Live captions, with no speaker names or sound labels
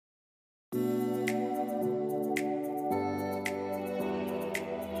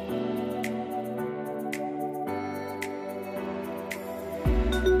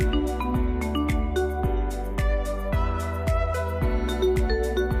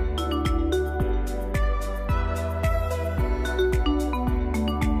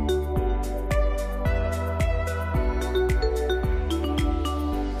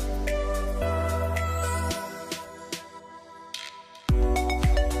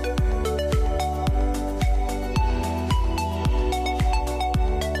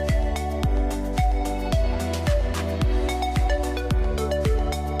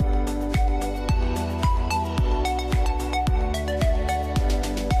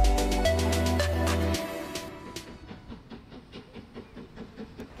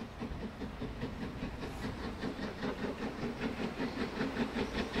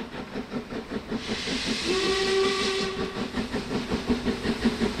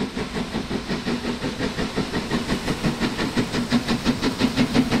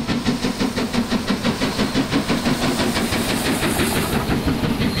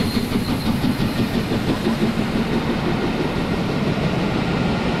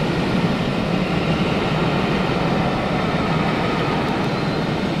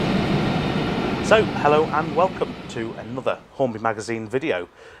So, hello and welcome to another Hornby Magazine video.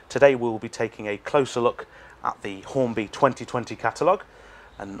 Today we'll be taking a closer look at the Hornby 2020 catalogue.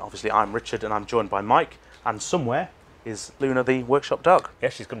 And obviously I'm Richard and I'm joined by Mike. And somewhere is Luna the workshop dog.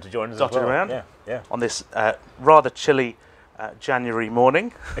 Yes, she's come to join us Dotted as well. around Yeah. on this rather chilly January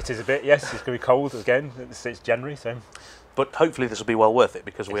morning. It is a bit, yes, it's going to be cold again. It's January, so... But hopefully this will be well worth it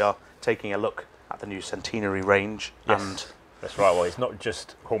because we are taking a look at the new centenary range. Yes. And That's right. Well, it's not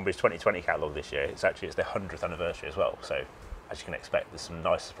just Hornby's 2020 catalogue this year. It's their 100th anniversary as well. So, as you can expect, there's some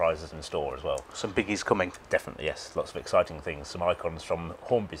nice surprises in store as well. some biggies coming. Definitely, yes. Lots of exciting things. Some icons from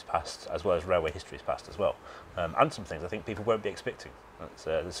Hornby's past, as well as railway history's past as well, and some things I think people won't be expecting.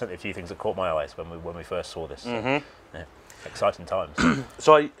 There's certainly a few things that caught my eyes when we first saw this. Yeah, exciting times.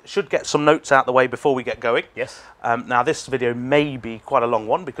 So I should get some notes out the way before we get going. Yes. Now this video may be quite a long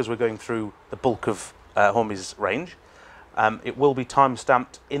one because we're going through the bulk of Hornby's range. It will be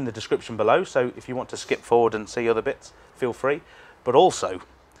time-stamped in the description below, so if you want to skip forward and see other bits, feel free. But also,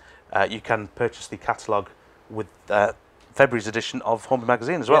 you can purchase the catalogue with February's edition of Hornby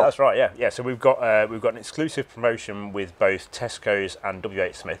Magazine as well. Yeah, that's right. Yeah. So we've got an exclusive promotion with both Tesco's and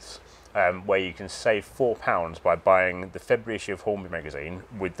WHSmith's, where you can save £4 by buying the February issue of Hornby Magazine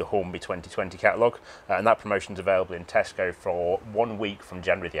with the Hornby 2020 catalogue, and that promotion's available in Tesco for 1 week from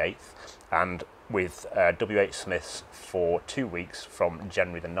January the 8th, and with WHSmith's for 2 weeks from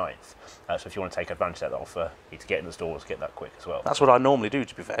January the 9th. So if you want to take advantage of that offer, you need to get in the stores, get that quick as well. That's what I normally do,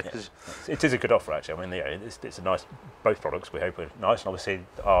 to be fair. Yeah. It is a good offer, actually. I mean, it's a nice, both products we hope are nice, and obviously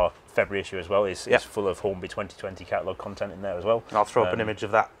our February issue as well is full of Hornby 2020 catalogue content in there as well. And I'll throw up an image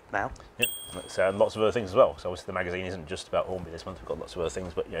of that now. Yeah. And lots of other things as well. So obviously the magazine isn't just about Hornby this month. We've got lots of other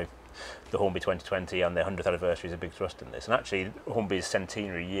things, but the Hornby 2020 and their 100th anniversary is a big thrust in this. And actually, Hornby's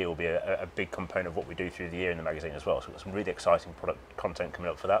centenary year will be a big component of what we do through the year in the magazine as well. So we've got some really exciting product content coming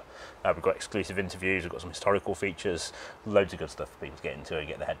up for that. We've got exclusive interviews. We've got some historical features, loads of good stuff for people to get into and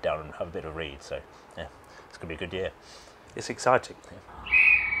get their head down and have a bit of a read. So yeah, it's going to be a good year. It's exciting. Yeah.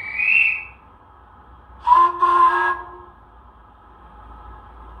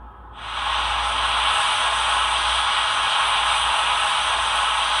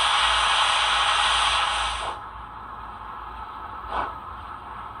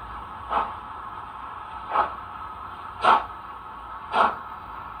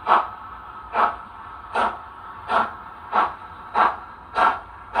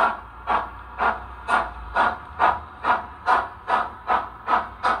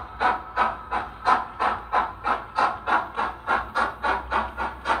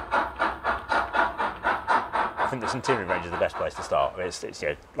 I think the centenary range is the best place to start. It's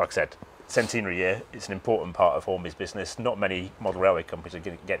like I said, centenary year. It's an important part of Hornby's business. Not many model railway companies are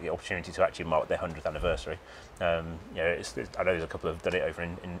going to get the opportunity to actually mark their 100th anniversary. I know there's a couple have done it over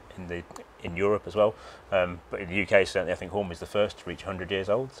in Europe as well, but in the UK certainly I think Hornby's the first to reach 100 years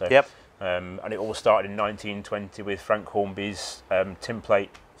old. So, Yep. And it all started in 1920 with Frank Hornby's tin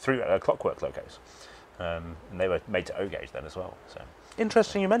plate through clockwork logos, and they were made to O gauge then as well. So.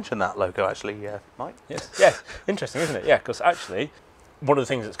 Interesting you mentioned that logo, actually, Mike. Yes. Yeah. Interesting, isn't it? Yeah, because actually, one of the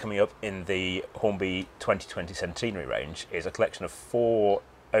things that's coming up in the Hornby 2020 centenary range is a collection of 4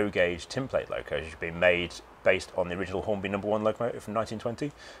 O-gauge tin plate locos which have been made based on the original Hornby No. 1 locomotive from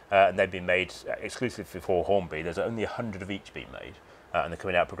 1920, and they've been made exclusively for Hornby. There's only 100 of each being made, and they're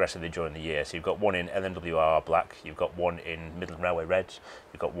coming out progressively during the year. So you've got one in LNWR black, you've got one in Midland Railway red,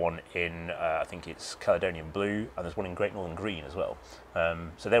 you've got one in I think it's Caledonian blue, and there's one in Great Northern green as well.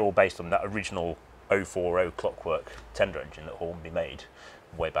 So they're all based on that original 040 clockwork tender engine that Hornby made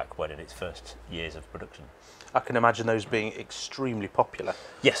way back when in its first years of production. I can imagine those being extremely popular.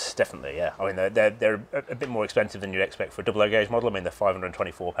 Yes, definitely. Yeah, I mean they're a bit more expensive than you'd expect for a double O gauge model. I mean they're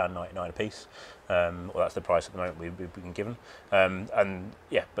 £524.99 a piece. Well, that's the price at the moment we've been given. And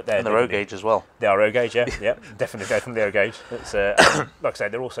they're O gauge as well. They are O gauge. Yeah, yeah, definitely O gauge. It's like I say,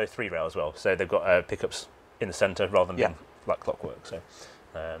 they're also 3 rail as well. So they've got pickups in the centre rather than being like clockwork. So,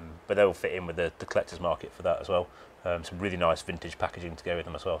 but they'll fit in with the collector's market for that as well. Some really nice vintage packaging to go with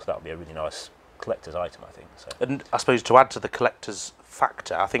them as well. So that'll be a really nice collector's item, I think. So. And I suppose to add to the collector's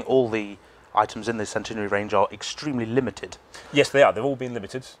factor, I think all the items in this centenary range are extremely limited. Yes, they are. They've all been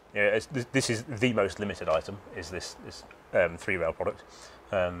limited. Yeah, this is the most limited item. Is this 3 rail product?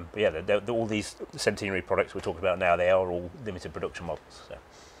 But yeah, they're all these centenary products we're talking about now. They are all limited production models. So.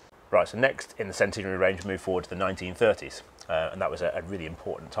 Right. So next in the centenary range, we move forward to the 1930s, and that was a really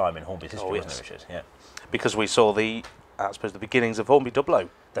important time in Hornby's history, wasn't it, Richard? Yeah. Because we saw I suppose the beginnings of Hornby 00.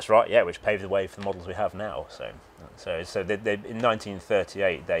 That's right, yeah, which paved the way for the models we have now. So in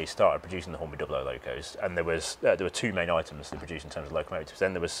 1938 they started producing the Hornby 00 locos, and there were two main items they produced in terms of locomotives.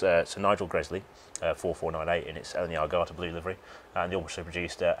 Then there was Sir Nigel Gresley 4498 in its Eleni Argata blue livery, and they also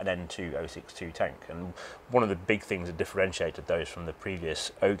produced an N2062 tank. And one of the big things that differentiated those from the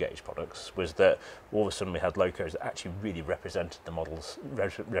previous O-gauge products was that all of a sudden we had locos that actually really represented the models,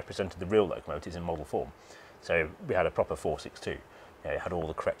 represented the real locomotives in model form. So we had a proper 462. It had all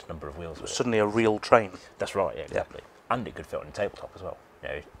the correct number of wheels. Suddenly a real train. That's right, yeah, exactly. Yeah. And it could fit on a tabletop as well.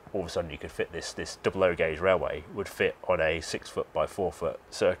 All of a sudden you could fit this 00 gauge railway would fit on a 6 foot by 4 foot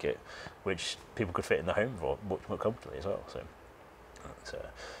circuit, which people could fit in the home for much more comfortably as well.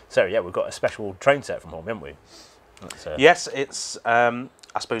 So yeah, we've got a special train set from home, haven't we? Yes, it's. I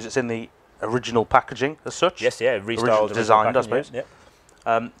suppose it's in the original packaging as such. Yes, yeah, restyled, designed, I suppose.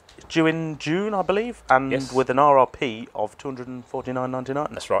 Yeah. It's due in June, I believe, and yes, with an RRP of £249.99.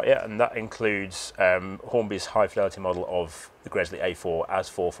 That's right, yeah, and that includes Hornby's high fidelity model of the Gresley A4 as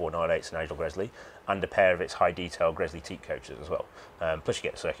 4498 Sir Nigel Gresley, and a pair of its high detail Gresley teak coaches as well. Plus you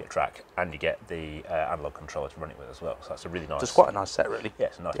get a circuit track, and you get the analogue controller to run it with as well. So that's a really nice. It's quite a nice set, really. Yeah,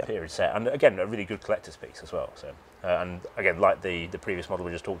 it's a nice period set, and again a really good collector's piece as well. So and again, like the previous model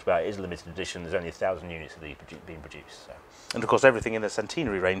we just talked about, it is a limited edition. There's only 1,000 units of these being produced. So. And of course, everything in the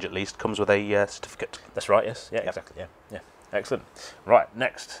centenary range, at least, comes with a certificate. That's right. Yes. Yeah. Yep. Exactly. Yeah. Excellent. Right.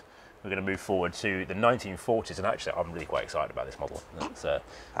 Next, we're going to move forward to the 1940s, and actually, I'm really quite excited about this model.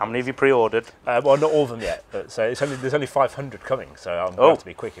 How many have you pre-ordered? Well, not all of them yet. But, so there's only 500 coming, so I'm going to have to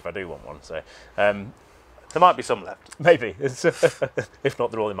be quick if I do want one. So. There might be some left. Maybe. If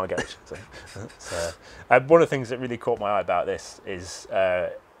not, they're all in my garage. One of the things that really caught my eye about this is.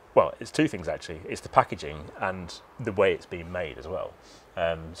 Well, it's two things actually. It's the packaging and the way it's being made as well.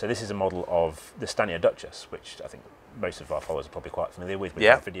 So this is a model of the Stania Duchess, which I think most of our followers are probably quite familiar with. We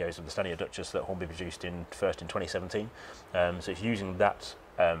have videos of the Stania Duchess that Hornby produced first in 2017. So it's using that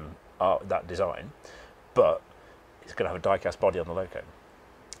that design, but it's going to have a die-cast body on the loco.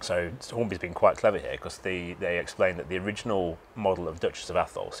 So Hornby's been quite clever here because they explained that the original model of Duchess of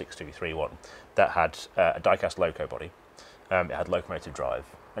Atholl 6231 that had a die-cast loco body, it had locomotive drive,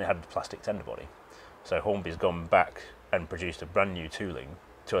 and it had a plastic tender body. So Hornby's gone back and produced a brand new tooling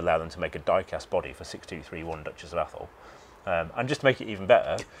to allow them to make a die-cast body for 6231 Duchess of Atholl. And just to make it even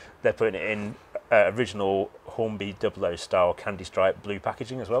better, they're putting it in original Hornby 00 style candy stripe blue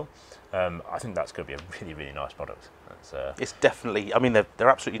packaging as well. I think that's going to be a really, really nice product. It's definitely, I mean, they're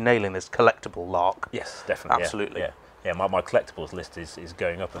absolutely nailing this collectible lark. Yes, definitely. Absolutely. Yeah, my collectibles list is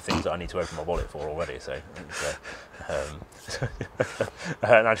going up of things that I need to open my wallet for already. So,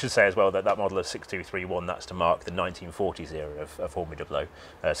 and I should say as well that model of 6231, that's to mark the 1940s era of Hornby 00.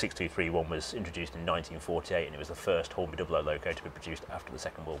 6231 was introduced in 1948, and it was the first Hornby 00 loco to be produced after the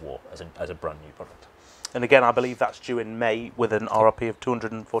Second World War as a brand new product. And again, I believe that's due in May with an RRP of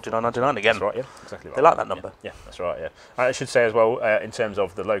 £249.99 again. That's right, yeah, exactly right. They like that number. Yeah, that's right, yeah. And I should say as well, in terms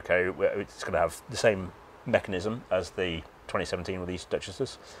of the loco, it's going to have the same mechanism as the 2017 release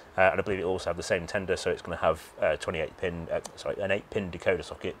Duchesses, and I believe it will also have the same tender, so it's going to have an 8-pin decoder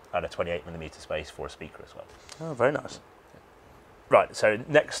socket and a 28mm space for a speaker as well. Oh, very nice. Right, so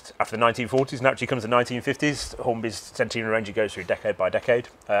next, after the 1940s, naturally comes the 1950s. Hornby's centenary range goes through decade by decade,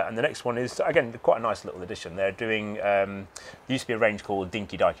 and the next one is, again, quite a nice little addition. They're doing, there used to be a range called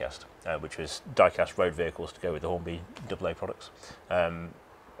Dinky Diecast, which was diecast road vehicles to go with the Hornby 00 products.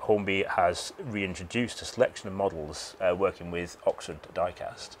 Hornby has reintroduced a selection of models working with Oxford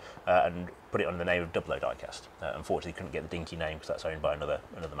Diecast and put it under the name of 00 Diecast. Unfortunately, couldn't get the Dinky name because that's owned by another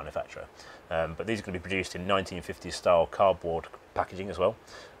manufacturer. But these are going to be produced in 1950s style cardboard packaging as well.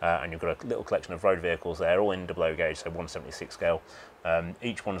 And you've got a little collection of road vehicles there, all in 00 gauge, so 1/76 scale.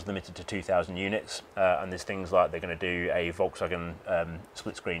 Each one's limited to 2,000 units, and there's things like they're going to do a Volkswagen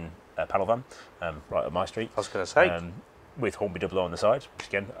split screen panel van right up my street. I was going to say. With Hornby 00 on the side, which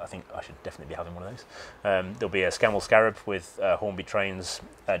again, I think I should definitely be having one of those. There'll be a Scammell Scarab with Hornby Trains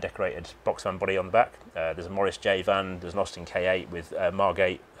decorated box van body on the back. There's a Morris J van, there's an Austin K8 with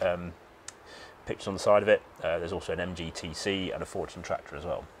Margate pictures on the side of it. There's also an MGTC and a Fortune tractor as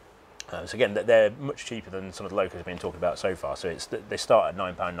well. So again, they're much cheaper than some of the locos we've been talking about so far. So they start at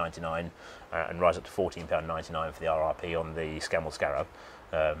 £9.99 and rise up to £14.99 for the RRP on the Scammell Scarab.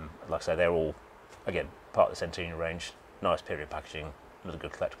 Like I say, they're all, again, part of the centenary range. Nice period packaging, another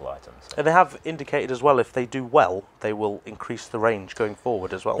good collectible item. So. And they have indicated as well, if they do well, they will increase the range going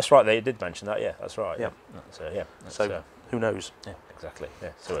forward as well. That's right, they did mention that, yeah, that's right. Yeah. So who knows? Yeah, exactly. Yeah.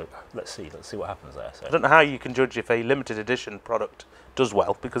 So let's see what happens there. So I don't know how you can judge if a limited edition product does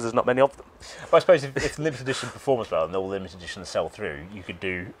well, because there's not many of them. But I suppose if limited edition performs well and all limited editions sell through, you could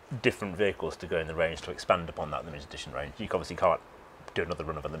do different vehicles to go in the range to expand upon that limited edition range. You obviously can't do another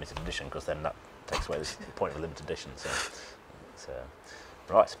run of a limited edition, because then that takes away the point of a limited edition. So,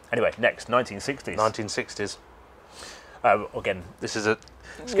 right. Anyway, next 1960s. 1960s. Again, This is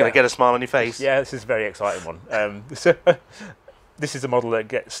it's going to get a smile on your face. Yeah, this is a very exciting one. This is a model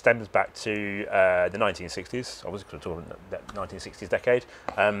that stems back to the 1960s, obviously because we're talking that 1960s decade,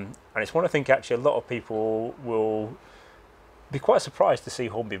 and it's one I think actually a lot of people will be quite surprised to see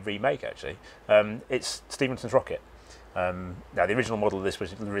Hornby remake. Actually, it's Stephenson's Rocket. Now the original model of this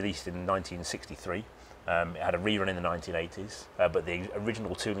was released in 1963. It had a rerun in the 1980s, but the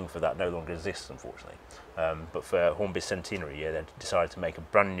original tooling for that no longer exists, unfortunately. But for Hornby's centenary year, they decided to make a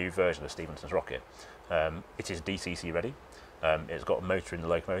brand new version of Stephenson's Rocket. It is DCC ready. It's got a motor in the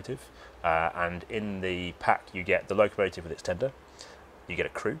locomotive, and in the pack you get the locomotive with its tender, you get a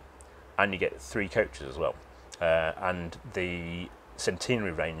crew, and you get 3 coaches as well. And the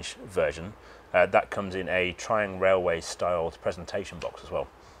centenary range version, that comes in a Triang Railway styled presentation box as well.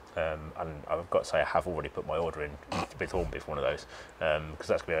 And I've got to say I have already put my order in with Hornby for one of those, because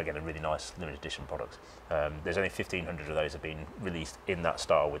that's going to be again a really nice limited edition product. There's only 1,500 of those have been released in that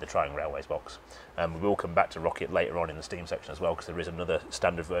style with the Triang Railways box. We will come back to Rocket later on in the Steam section as well, because there is another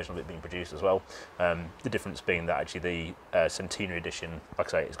standard version of it being produced as well. The difference being that actually the centenary edition, like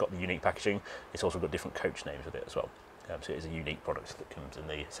I say, it's got the unique packaging. It's also got different coach names with it as well. So it is a unique product that comes in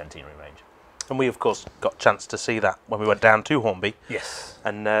the centenary range. And we, of course, got a chance to see that when we went down to Hornby. Yes.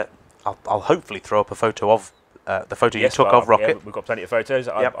 And I'll hopefully throw up a photo of the photo you took of Rocket. Yeah, we've got plenty of photos.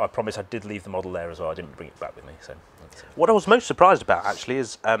 Yep. I promise I did leave the model there as well. I didn't bring it back with me. So. What I was most surprised about, actually,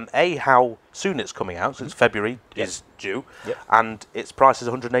 is how soon it's coming out. So it's February is due, and its price is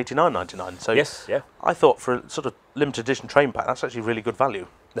 £189.99. So yes, yeah. I thought for a sort of limited edition train pack, that's actually really good value.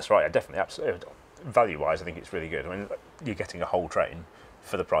 That's right. Definitely, absolutely. Value-wise, I think it's really good. I mean, you're getting a whole train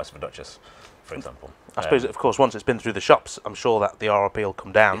for the price of a Duchess, for example. I suppose, of course, once it's been through the shops, I'm sure that the RRP will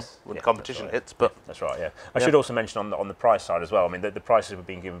come down when competition hits. But that's right. Yeah, I should also mention on the price side as well. I mean, the prices were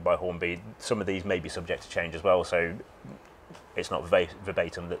being given by Hornby. Some of these may be subject to change as well. So it's not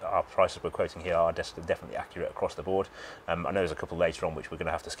verbatim that our prices we're quoting here are definitely accurate across the board. I know there's a couple later on which we're going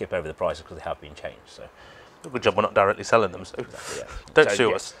to have to skip over the prices because they have been changed. So. Good job we're not directly selling them, so exactly, don't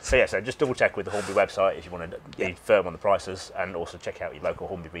sue us. So just double check with the Hornby website if you want to be firm on the prices, and also check out your local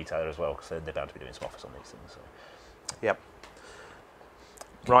Hornby retailer as well, because they're bound to be doing some offers on these things. So. Yep.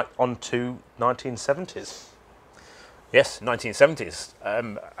 Right, on to 1970s. Yes, 1970s.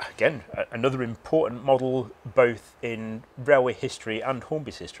 Again, another important model both in railway history and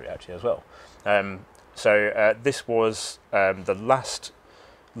Hornby's history actually as well. So this was the last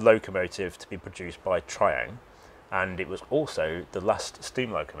locomotive to be produced by Triang, and it was also the last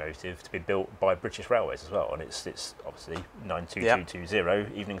steam locomotive to be built by British Railways as well, and it's obviously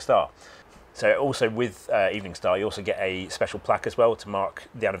 92220 Evening Star. So also with Evening Star you also get a special plaque as well to mark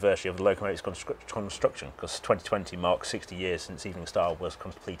the anniversary of the locomotive's construction, because 2020 marks 60 years since Evening Star was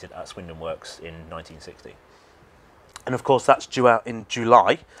completed at Swindon Works in 1960. And of course that's due out in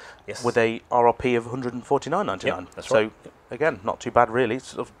July, yes, with a RRP of £149.99. Yep, that's right. So again, not too bad really. It's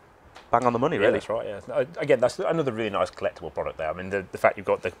sort of bang on the money, really. Yeah, that's right. Yeah. Again, that's another really nice collectible product there. I mean, the fact you've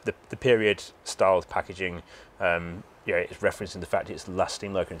got the period styled packaging. It's referencing the fact it's the last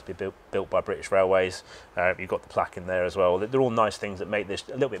steam locomotive to be built by British Railways. You've got the plaque in there as well. They're all nice things that make this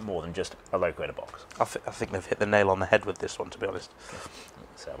a little bit more than just a loco in a box. I think they've hit the nail on the head with this one, to be honest.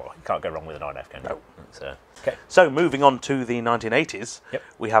 So, well, you can't go wrong with an 9F, can you? No. Okay. So moving on to the 1980s,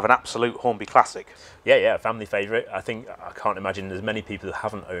 we have an absolute Hornby classic. Yeah, family favourite. I can't imagine there's many people who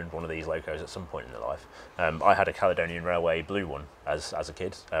haven't owned one of these locos at some point in their life. I had a Caledonian Railway blue one as a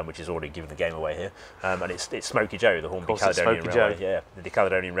kid, which is already giving the game away here. And it's Smoky Joe, the Hornby Caledonian Railway. Yeah, the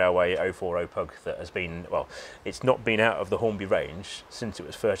Caledonian Railway 040 Pug that has been, well, it's not been out of the Hornby range since it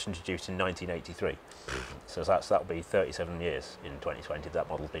was first introduced in 1983. So that'll be 37 years in 2020 that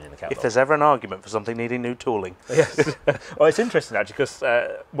model's been in the catalogue. If there's ever an argument for something needing new tooling. Yes. Well, it's interesting actually, because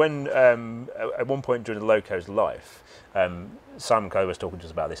when at one point during the loco's life, Simon Coe was talking to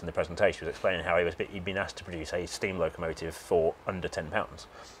us about this in the presentation. He was explaining how he'd been asked to produce a steam locomotive for under £10.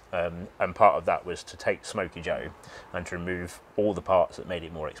 And part of that was to take Smoky Joe and to remove all the parts that made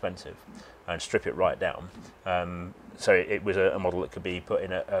it more expensive and strip it right down. So it was a model that could be put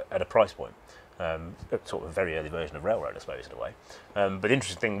in at a price point. Sort of a very early version of Railroad, I suppose, in a way. But the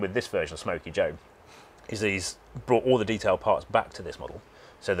interesting thing with this version of Smoky Joe is he's brought all the detailed parts back to this model.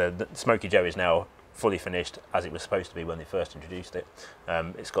 So the Smoky Joe is now fully finished as it was supposed to be when they first introduced it.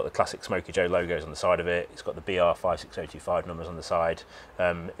 It's got the classic Smokey Joe logos on the side of it. It's got the BR 56025 numbers on the side.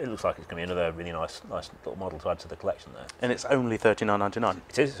 It looks like it's going to be another really nice little model to add to the collection there. And it's only £39.99.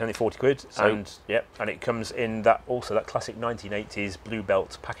 It is. It's only 40 quid. So, and it comes in that classic 1980s blue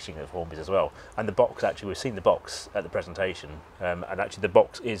belt packaging of Hornby's as well. And the box, actually, we've seen the box at the presentation, and actually the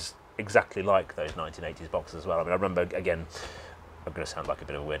box is exactly like those 1980s boxes as well. I mean, I remember, again, I'm going to sound like a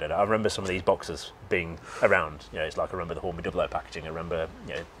bit of a weirdo. I remember some of these boxes being around. It's like I remember the Hornby 00 packaging. I remember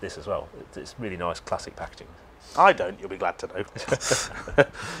this as well. It's really nice classic packaging. I don't. You'll be glad to know.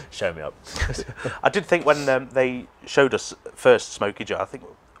 Show me up. I did think when they showed us first Smokey Joe, I think,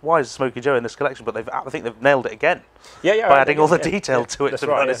 why is Smokey Joe in this collection? But I think they've nailed it again. Yeah, by adding all the detail to it. That's to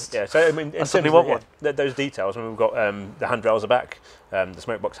be right. honest. Yeah. So I mean, in terms of those details, I mean, we've got the handrails are back, the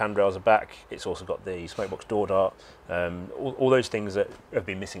smokebox handrails are back. It's also got the smokebox door dart. All those things that have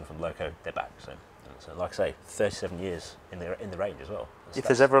been missing from the loco, they're back. So like I say, 37 years in the range as well. If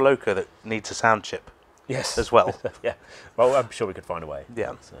there's ever a loco that needs a sound chip, yes, as well. Yeah. Well, I'm sure we could find a way.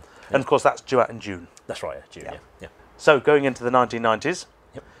 Yeah. And of course, that's due out in June. That's right. Yeah, June. Yeah. So going into the 1990s.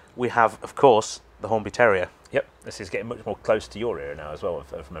 We have, of course, the Hornby Terrier. Yep, this is getting much more close to your era now as well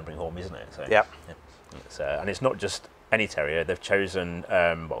of remembering Hornby, isn't it? So, yeah. And it's not just any terrier. They've chosen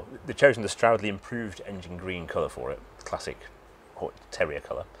the Stroudley improved engine green colour for it, classic terrier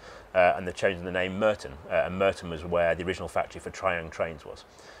colour, and they've chosen the name Merton. And Merton was where the original factory for Triumph trains was.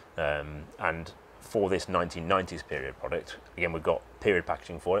 And for this 1990s period product, again, we've got period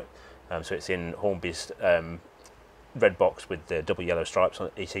packaging for it. So it's in Hornby's red box with the double yellow stripes on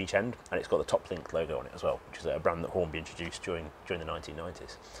each end, and it's got the Top Link logo on it as well, which is a brand that Hornby introduced during the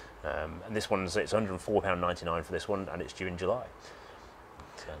 1990s. And this one's, it's £104.99 for this one, and it's due in July.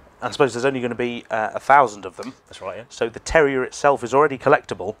 So, I suppose there's only going to be 1,000 of them. That's right. Yeah. So the Terrier itself is already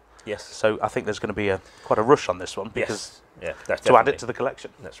collectible. Yes. So I think there's going to be quite a rush on this one because to add it to the collection.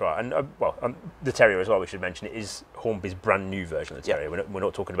 That's right. And the Terrier as well, we should mention, it is Hornby's brand new version of the Terrier. We're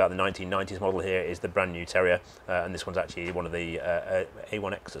not talking about the 1990s model here. It is the brand new Terrier, and this one's actually one of the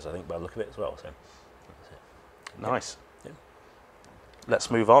A1Xs, I think, by the look of it as well. So nice. Yeah.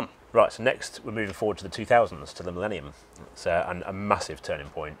 Let's move on. Right, so next we're moving forward to the 2000s, to the millennium. It's and a massive turning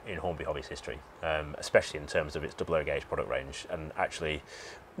point in Hornby Hobbies history, especially in terms of its double O gauge product range. And actually,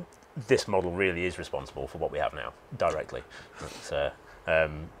 this model really is responsible for what we have now, directly.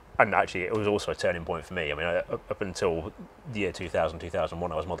 And actually, it was also a turning point for me. I mean, up until the year 2000, 2001,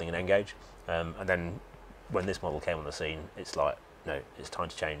 I was modelling an N-gauge. And then when this model came on the scene, it's like, no, it's time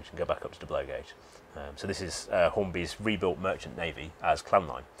to change and go back up to double O gauge. So this is Hornby's rebuilt Merchant Navy as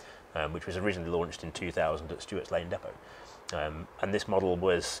Clanline, which was originally launched in 2000 at Stewart's Lane Depot. And this model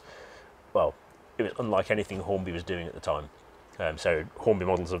was, well, it was unlike anything Hornby was doing at the time. So Hornby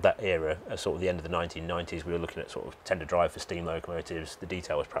models of that era, at sort of the end of the 1990s, we were looking at sort of tender drive for steam locomotives. The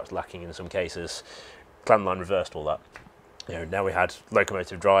detail was perhaps lacking in some cases. Clanline reversed all that. Now we had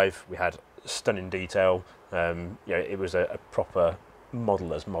locomotive drive, we had stunning detail. It was a proper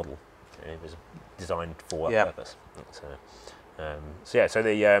modeller's model. It was designed for that purpose. So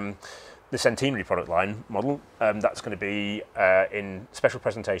the Centenary product line model, that's going to be in special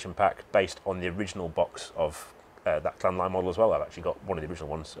presentation pack based on the original box of that Clanline model as well. I've actually got one of the original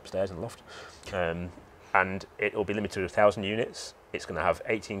ones upstairs in the loft. And it will be limited to 1,000 units. It's going to have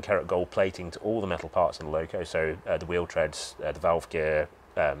 18 karat gold plating to all the metal parts in the loco, so the wheel treads, the valve gear,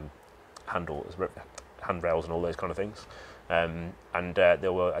 handrails and all those kind of things. And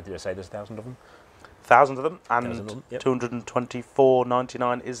there were, did I say there's 1,000 of them? 1,000 of them, and yep.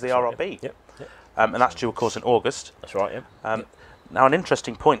 £224.99 is the RRB. Yep. And that's due, of course, in August. That's right, yeah. Now, an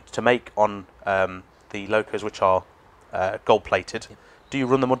interesting point to make on the locos which are gold-plated. Yep. Do you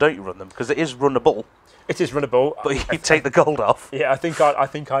run them or don't you run them? Because it is runnable. It is runnable. But you take the gold off. Yeah, I think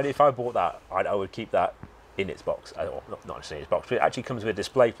if I bought that, I would keep that in its box. Not necessarily in its box, but it actually comes with a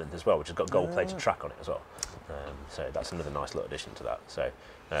display plinth as well, which has got gold-plated track on it as well. So that's another nice little addition to that. So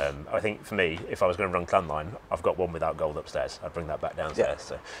I think for me, if I was going to run Clanline, I've got one without gold upstairs. I'd bring that back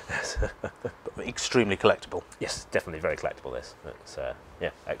downstairs. Yeah. So. But extremely collectible. Yes, definitely very collectible. This.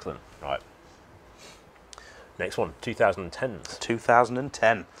 Excellent. Right. Next one, 2010s.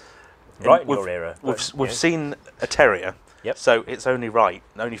 2010. Right in your era. We've seen a Terrier. Yep. So it's only right,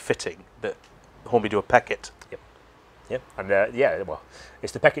 only fitting that Hornby do a Peckett. Yep. And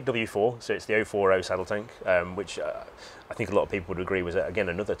it's the Peckett W4, so it's the 040 saddle tank, which I think a lot of people would agree was again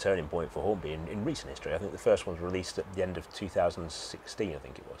another turning point for Hornby in recent history. I think the first one was released at the end of 2016, I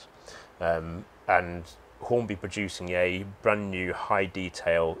think it was. And Hornby producing a brand new high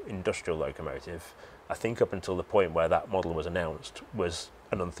detail industrial locomotive, I think up until the point where that model was announced, was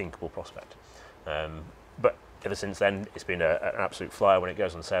an unthinkable prospect. But ever since then, it's been an absolute flyer when it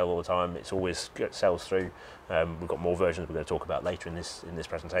goes on sale all the time. It's always sells through. We've got more versions we're going to talk about later in this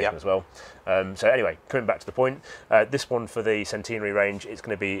presentation as well. So anyway, coming back to the point, this one for the Centenary range, it's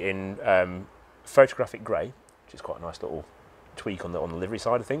going to be in photographic grey, which is quite a nice little tweak on the livery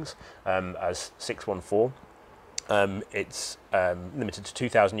side of things, as 614. It's limited to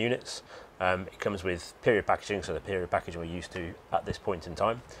 2,000 units. It comes with period packaging, so the period packaging we're used to at this point in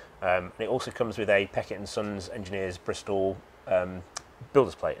time. And it also comes with a Peckett & Sons Engineers Bristol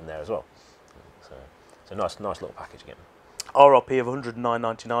builder's plate in there as well. So it's a nice little package again. RRP of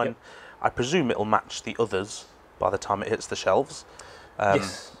 £109.99. Yep. I presume it'll match the others by the time it hits the shelves.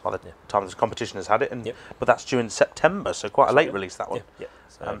 Yes. By the time the competition has had it, but that's due in September, so quite a late release, that one. Yeah.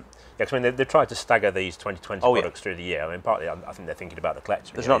 So, because I mean, they've tried to stagger these 2020 products through the year. I mean, partly I think they're thinking about the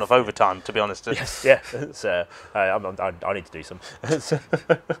collection. There's not enough overtime, to be honest. Yes, yeah. So I need to do some.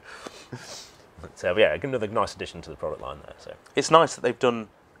 So yeah, another nice addition to the product line there. So it's nice that they've done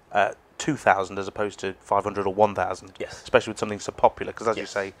 2,000 as opposed to 500 or 1,000. Yes. Especially with something so popular, because as you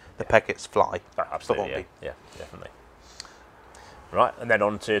say, the Pecketts fly. Absolutely. Yeah, definitely. Right, and then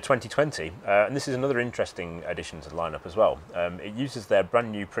on to 2020, and this is another interesting addition to the lineup as well. It uses their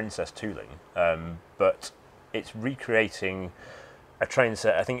brand new Princess tooling, but it's recreating a train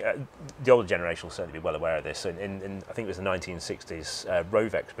set. I think the older generation will certainly be well aware of this. In I think it was the 1960s,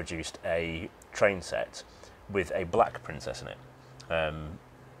 Rovex produced a train set with a black princess in it.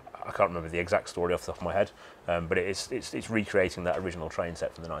 I can't remember the exact story off the top of my head, but it's recreating that original train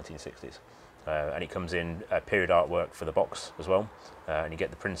set from the 1960s. And it comes in period artwork for the box as well, and you get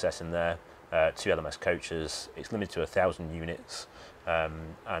the princess in there, 2 LMS coaches. It's limited to 1,000 units,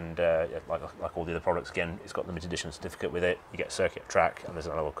 and like all the other products, again, it's got limited edition certificate with it. You get circuit track, and there's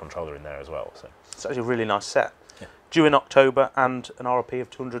an analog controller in there as well. So it's actually a really nice set. Yeah. Due in October, and an RRP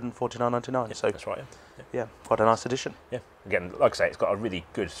of £249.99. Yeah, so that's right. Yeah, quite a nice addition. Yeah, again, like I say, it's got a really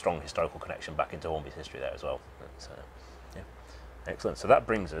good, strong historical connection back into Hornby's history there as well. Excellent. So that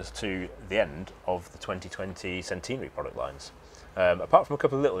brings us to the end of the 2020 Centenary product lines. Apart from a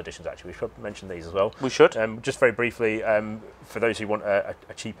couple of little additions, actually, we should mention these as well. We should. Just very briefly, for those who want a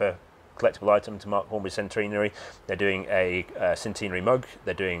cheaper collectible item to mark Hornby Centenary, they're doing a Centenary mug,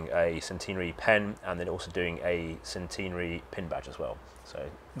 they're doing a Centenary pen, and they're also doing a Centenary pin badge as well. So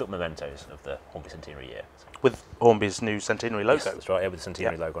little mementos of the Hornby Centenary year. With Hornby's new Centenary logo. Yes, that's right, with the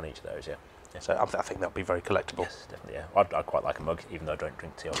Centenary logo on each of those, So I think that'll be very collectible. Yes, definitely, I'd quite like a mug, even though I don't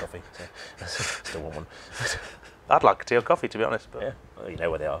drink tea or coffee, so still want one. I'd like a tea or coffee, to be honest. But yeah, well, you know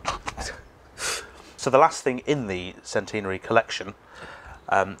where they are. So the last thing in the Centenary collection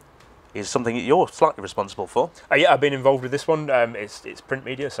is something that you're slightly responsible for. Yeah, I've been involved with this one. It's print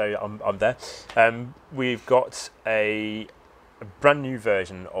media, so I'm there. We've got a brand new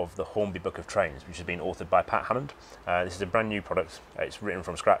version of the Hornby Book of Trains, which has been authored by Pat Hammond. This is a brand new product. It's written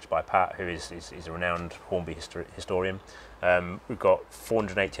from scratch by Pat, who is a renowned Hornby historian. We've got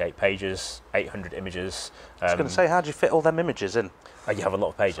 488 pages, 800 images. I was going to say, how do you fit all them images in? You have a lot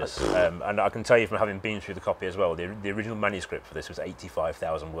of pages, and I can tell you from having been through the copy as well, the original manuscript for this was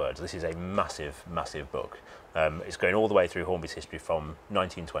 85,000 words. This is a massive, massive book. It's going all the way through Hornby's history from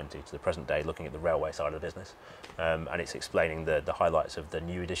 1920 to the present day, looking at the railway side of the business, and it's explaining the highlights of the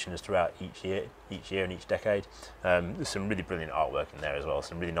new editions throughout each year and each decade. There's some really brilliant artwork in there as well,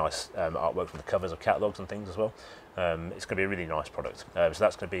 some really nice artwork from the covers of catalogues and things as well. It's going to be a really nice product. So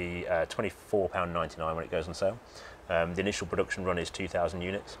that's going to be £24.99 when it goes on sale. The initial production run is 2,000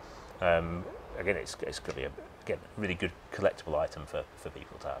 units. Again, it's going to be a really good collectible item for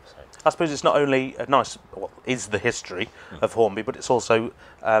people to have. So I suppose it's not only a nice, is the history of Hornby, but it's also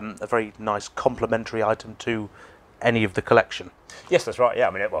a very nice complementary item to any of the collection. Yes, that's right. Yeah,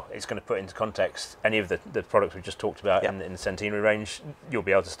 I mean, it's going to put into context any of the products we just talked about in the Centenary range. You'll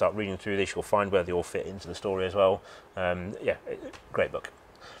be able to start reading through this. You'll find where they all fit into the story as well. Great book.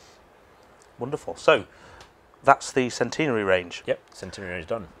 Wonderful. So that's the Centenary range. Yep, Centenary range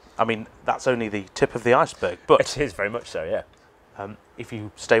done. I mean, that's only the tip of the iceberg, but it is very much so. Yeah. If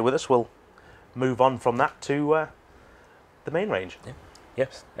you stay with us, we'll move on from that to the main range. Yeah.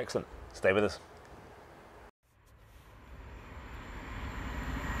 Yes, excellent. Stay with us.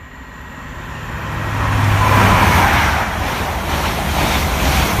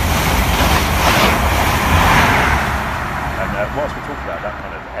 Whilst we talk about that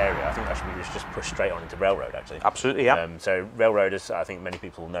kind of area, I think that should be just pushed straight on into railroad, actually. Absolutely, yeah. So railroad, as I think many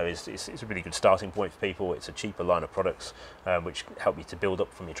people know, is a really good starting point for people. It's a cheaper line of products which help you to build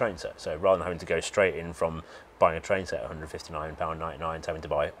up from your train set. So rather than having to go straight in from buying a train set at £159.99 to having to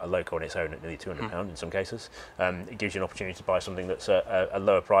buy a loco on its own at nearly £200 in some cases, it gives you an opportunity to buy something that's a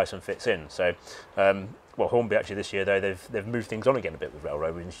lower price and fits in. So well, Hornby actually this year, though, they've moved things on again a bit with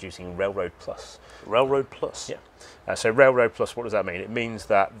Railroad. We're introducing Railroad Plus. Railroad Plus? Yeah. So Railroad Plus, what does that mean? It means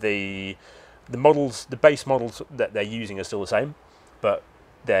that the models, the base models that they're using are still the same, but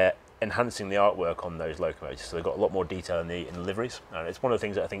they're enhancing the artwork on those locomotives, so they've got a lot more detail in the liveries. And it's one of the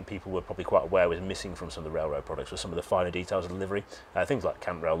things that I think people were probably quite aware was missing from some of the railroad products, was some of the finer details of the livery. Things like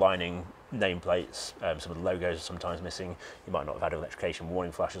camp rail lining, nameplates, some of the logos are sometimes missing. You might not have had electrification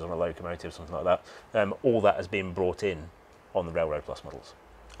warning flashes on a locomotive, something like that. All that has been brought in on the Railroad Plus models.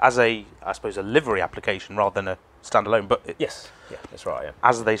 As I suppose, a livery application rather than a standalone, but yes, yeah, that's right. Yeah.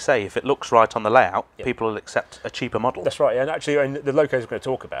 As they say, if it looks right on the layout, Yep. people will accept a cheaper model. That's right, and actually, and the locos we're going to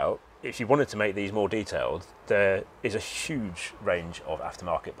talk about, if you wanted to make these more detailed, there is a huge range of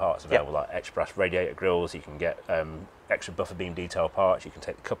aftermarket parts available, like extra brass radiator grills. You can get extra buffer beam detail parts. You can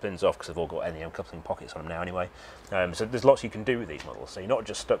take the couplings off because they've all got NEM coupling pockets on them now anyway. So there's lots you can do with these models. So you're not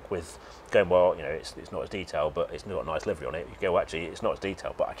just stuck with going, well, you know, it's not as detailed, but it's got a nice livery on it. You go, well, actually, it's not as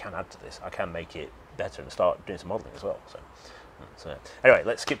detailed, but I can add to this. I can make it better and start doing some modelling as well. So anyway,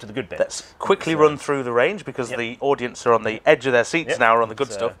 let's skip to the good bit. Let's quickly run through the range because the audience are on the edge of their seats now, are on the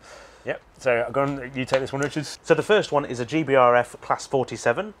good stuff. Yep. So go on, you take this one, Richard. So the first one is a GBRF Class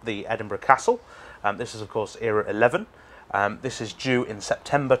 47, the Edinburgh Castle. This is, of course, Era 11. This is due in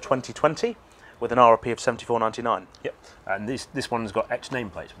September 2020 with an RRP of £74.99. Yep. And this one's got etched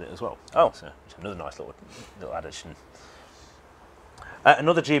nameplates with it as well. Oh. So it's another nice little addition.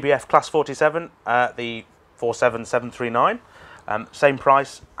 Another GBF Class 47, the 47739. Same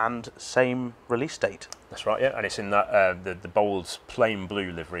price and same release date. That's right, yeah, and it's in that the bold plain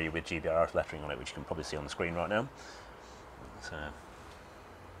blue livery with GBRF lettering on it, which you can probably see on the screen right now. So.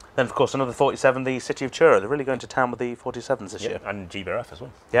 Then, of course, another 47, the City of Truro. They're really going to town with the 47s this year. And GBRF as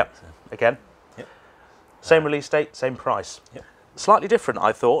well. Yep, so. Again. Yep. Same release date, same price. Yep. Slightly different,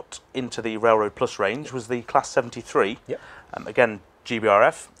 I thought, into the Railroad Plus range was the Class 73. Yep. Again,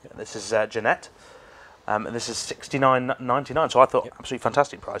 GBRF. Yep. This is Jeanette. And this is £69.99, so I thought absolutely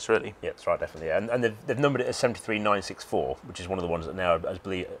fantastic price, really. Yeah, that's right, definitely. Yeah. And they've numbered it as 73964, which is one of the ones that now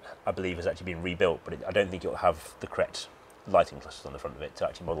I believe has actually been rebuilt, but I don't think it'll have the correct lighting clusters on the front of it to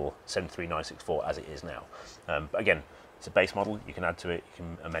actually model 73964 as it is now. But again, it's a base model. You can add to it, you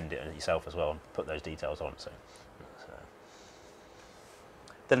can amend it yourself as well, and put those details on. So.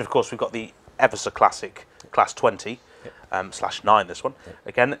 Then, of course, we've got the ever so classic Class 20 /9. This one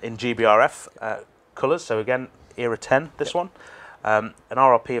again in GBRF. Colours, so again, Era 10, this one. An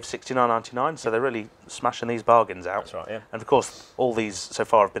RRP of £69.99, so they're really smashing these bargains out. That's right, yeah. And of course, all these so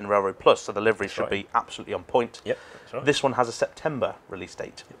far have been Railroad Plus, so the livery should be absolutely on point. Yep, that's right. This one has a September release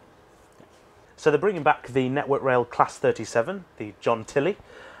date. Yep. So they're bringing back the Network Rail Class 37, the John Tilley.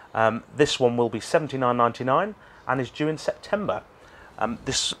 This one will be £79.99 and is due in September.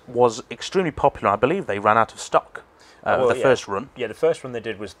 This was extremely popular. I believe they ran out of stock first run. Yeah, the first run they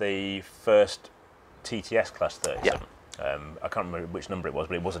did was the first TTS Class 37. I can't remember which number it was,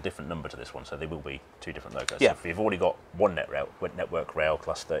 but it was a different number to this one, so they will be two different logos. Yeah. So if you've already got one Network Rail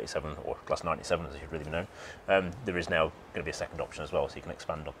Class 37 or Class 97, as you should really know, there is now going to be a second option as well, so you can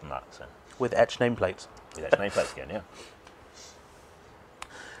expand up on that. So. With etched nameplates. With etched nameplates again, yeah.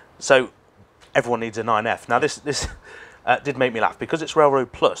 So everyone needs a 9F. Now this did make me laugh because it's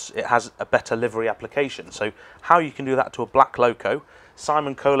Railroad Plus. It has a better livery application. So how you can do that to a black loco?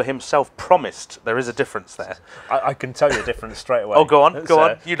 Simon Kohler himself promised there is a difference there. I can tell you the difference straight away. Oh, go on.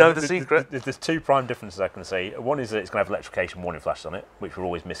 You know the secret. There's two prime differences I can see. One is that it's going to have electrification warning flashes on it, which we're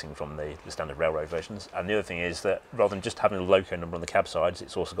always missing from the standard railroad versions. And the other thing is that rather than just having a loco number on the cab sides,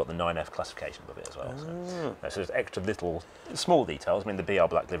 it's also got the 9F classification above it as well. So there's extra little, small details. I mean, the BR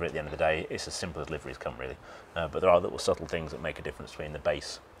black livery at the end of the day, it's as simple as liveries come, really. But there are little subtle things that make a difference between the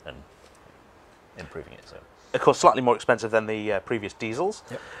base and improving it. So. Of course, slightly more expensive than the previous diesels.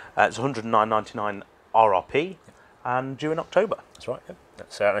 Yep. It's £109.99 RRP and due in October. That's right. Yep.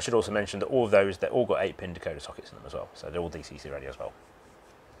 And I should also mention that all of those, they've all got 8-pin decoder sockets in them as well. So they're all DCC ready as well.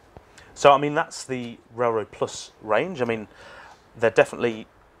 So, I mean, that's the Railroad Plus range. I mean, they're definitely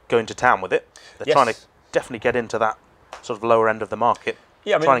going to town with it. They're trying to definitely get into that sort of lower end of the market.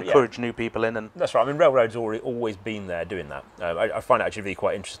 Yeah, I mean, try and encourage new people in. And that's right. I mean, Railroad's always been there doing that. I find it actually really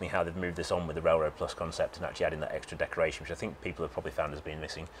quite interesting how they've moved this on with the Railroad Plus concept and actually adding that extra decoration, which I think people have probably found has been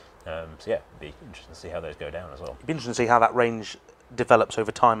missing. So yeah, it'd be interesting to see how those go down as well. It'd be interesting to see how that range develops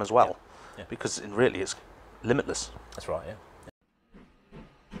over time as well, Yeah. because really it's limitless. That's right, yeah.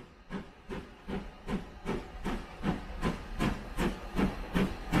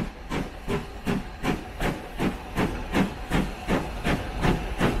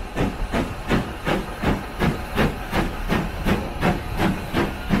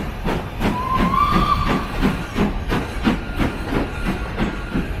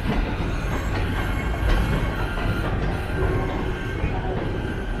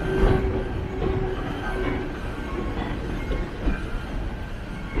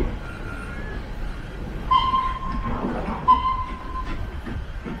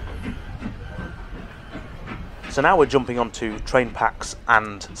 So now we're jumping onto train packs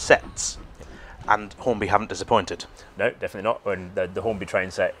and sets, and Hornby haven't disappointed. No, definitely not. And the Hornby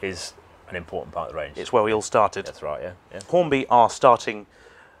train set is an important part of the range. It's where we all started. That's right, yeah. Hornby are starting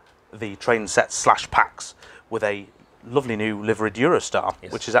the train sets / packs with a lovely new liveried Eurostar,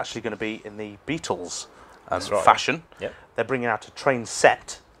 Yes. which is actually going to be in the Beatles That's right, fashion. Yep. They're bringing out a train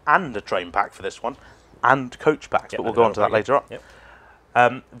set and a train pack for this one, and coach packs, Yep, but we'll go on to that later on. Yep.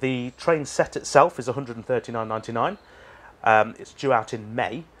 The train set itself is £139.99. It's due out in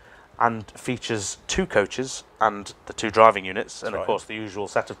May and features 2 coaches and the 2 driving units, and of course the usual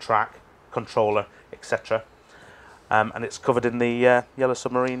set of track, controller, etc. And it's covered in the yellow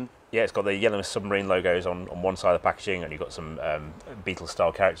submarine. Yeah, it's got the yellow submarine logos on one side of the packaging, and you've got some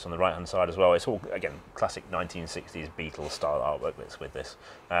Beatles-style characters on the right-hand side as well. It's all, again, classic 1960s Beatles-style artwork that's with this.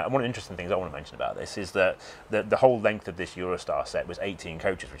 And one of the interesting things I want to mention about this is that the whole length of this Eurostar set was 18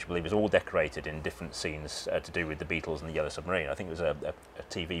 coaches, which I believe is all decorated in different scenes to do with the Beatles and the yellow submarine. I think it was a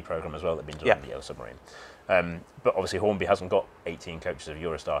TV programme as well that had been done on the yellow submarine. But obviously Hornby hasn't got 18 coaches of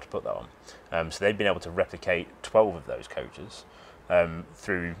Eurostar to put that on. So they've been able to replicate 12 of those coaches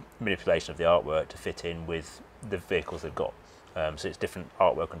through manipulation of the artwork to fit in with the vehicles they've got. So it's different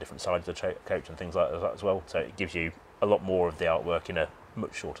artwork on different sides of the coach and things like that as well. So it gives you a lot more of the artwork in a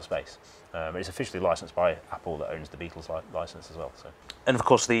much shorter space. It's officially licensed by Apple, that owns the Beatles license as well. So. And of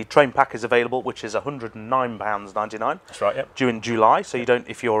course the train pack is available, which is £109.99. That's right, yep. Due in July, so you don't,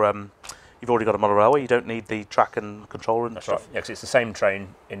 if you're you've already got a model railway, you don't need the track and controller and That's stuff. right. Yeah, because it's the same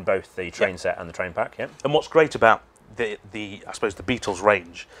train in both the train set and the train pack. Yeah. And what's great about the I suppose the Beatles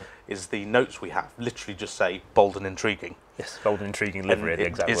range is the notes we have literally just say bold and intriguing. Yes, bold and intriguing livery. The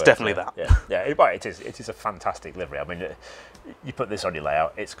exact It's words, definitely yeah. that. Yeah, it is a fantastic livery. I mean, you put this on your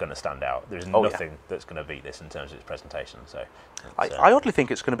layout, it's going to stand out. There's nothing that's going to beat this in terms of its presentation. So, I oddly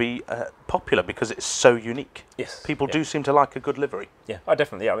think it's going to be popular because it's so unique. Yes, People do seem to like a good livery. Yeah, I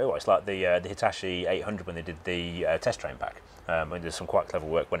definitely. Yeah, I mean, it's like the Hitachi 800 when they did the test train pack. I mean, there's some quite clever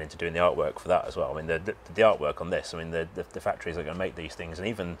work went into doing the artwork for that as well. I mean, the artwork on this. I mean, the factories that are going to make these things, and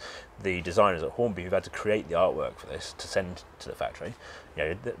even the designers at Hornby who've had to create the artwork for this to send to the factory.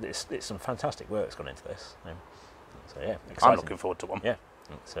 You know, it's some fantastic work that's gone into this. So yeah, exciting. I'm looking forward to one. Yeah,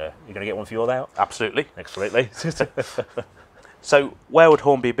 you're going to get one for your layout. Absolutely. Absolutely. So where would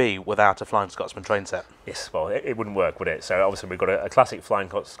Hornby be without a Flying Scotsman train set? Yes, well, it wouldn't work, would it? So obviously we've got a classic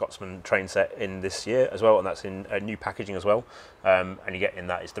Flying Scotsman train set in this year as well, and that's in new packaging as well. And you get in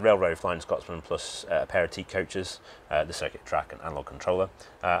that, it's the Railroad Flying Scotsman plus a pair of teak coaches, the circuit track and analog controller.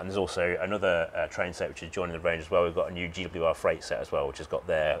 And there's also another train set which is joining the range as well. We've got a new GWR freight set as well, which has got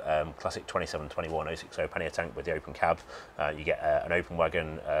their classic 2721 060 pannier tank with the open cab. You get an open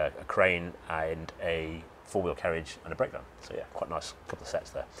wagon, a crane and a four-wheel carriage and a breakdown. So yeah, quite nice couple of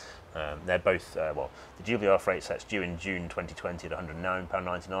sets there. They're both, the GWR freight set's due in June 2020 at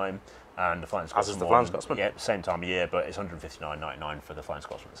 £109.99, and the Flying Scotsman. As is the Flying Scotsman. Yeah, same time of year, but it's £159.99 for the Flying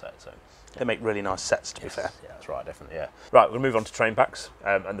Scotsman set. So They make really nice sets, to be fair. Yeah, that's right, definitely. Yeah. Right, we're going to move on to train packs,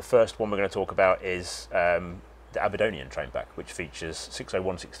 and the first one we're going to talk about is the Aberdonian train pack, which features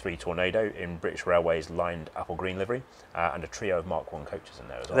 60163 Tornado in British Railways lined apple green livery, and a trio of Mark 1 coaches in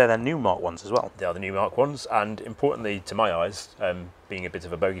there as well. They're their new Mark 1s as well. They are the new Mark 1s, and importantly to my eyes, being a bit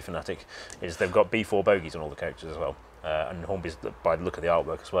of a bogey fanatic, is they've got B4 bogies on all the coaches as well. And Hornby's, by the look of the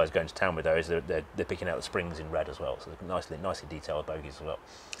artwork as well, is going to town with those. They're picking out the springs in red as well, so nicely detailed bogies as well.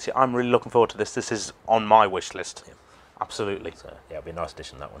 See, I'm really looking forward to this. This is on my wish list. Yeah. Absolutely. So, yeah, it'll be a nice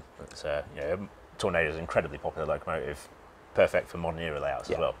addition, that one. It's, Tornado is an incredibly popular locomotive, perfect for modern era layouts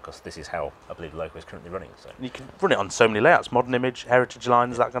as well, because this is how I believe the loco is currently running. So you can run it on so many layouts, modern image, heritage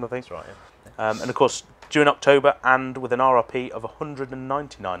lines, that kind of thing. That's right. Yeah. And of course, due in October and with an RRP of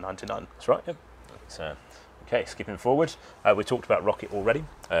 £199.99. That's right. Yeah. It's, Okay, skipping forward, we talked about Rocket already.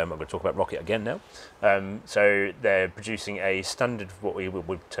 I'm going to talk about Rocket again now. So they're producing a standard, what we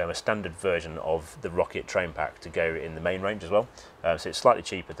would term a standard version of the Rocket train pack to go in the main range as well. So it's slightly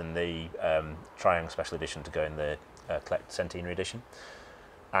cheaper than the Triangle Special Edition to go in the Collect Centenary Edition.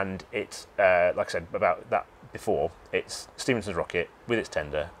 And it's, like I said about that before, it's Stephenson's Rocket with its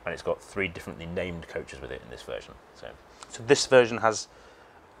tender, and it's got 3 differently named coaches with it in this version. So this version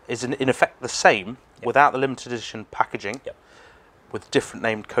is in effect the same without the limited edition packaging, with different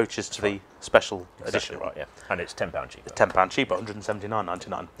named coaches to the special edition. Right, yeah. And it's £10 cheaper. It's £10 cheaper,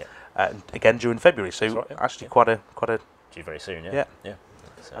 £179.99. Again, due in February, so right, actually quite a due very soon. Yeah. Yeah.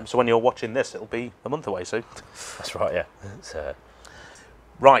 So when you're watching this, it'll be a month away soon. That's right. Yeah.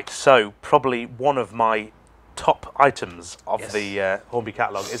 Right. So probably one of my top items of the Hornby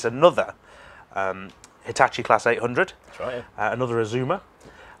catalogue is another Hitachi Class 800. That's right. Another Azuma.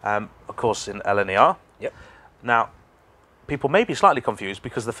 Of course, in LNER. Yep. Now, people may be slightly confused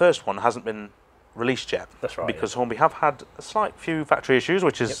because the first one hasn't been released yet. That's right. Because Hornby have had a slight few factory issues,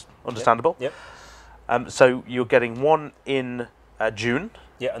 which is understandable. Yep. So you're getting one in June.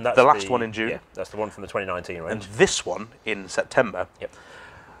 Yeah, and that's the last one in June. Yeah, that's the one from the 2019 range. And this one in September. Yep.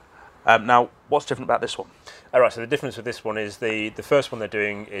 Now, what's different about this one? All right, so the difference with this one is the first one they're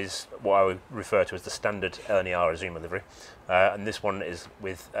doing is what I would refer to as the standard LNER Azuma livery, and this one is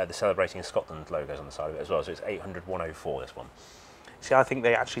with the Celebrating Scotland logos on the side of it as well, so it's 800-104, this one. See, I think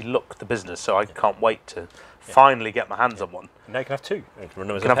they actually look the business, so I can't wait to finally get my hands on one. Now you can have 2. You can run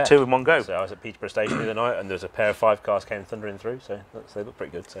them as you can have 2 in one go. So I was at Peterborough Station the other night, and there's a pair of 5 cars came thundering through, so they look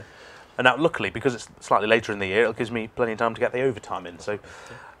pretty good. So. And now, luckily, because it's slightly later in the year, it gives me plenty of time to get the overtime in. So,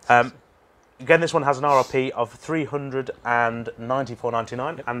 again, this one has an RRP of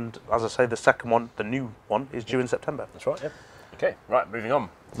 £394.99, and as I say, the second one, the new one, is due in September. That's right. Yep. Okay. Right. Moving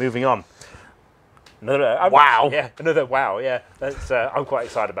on. Another wow! Yeah, another wow! Yeah, that's, I'm quite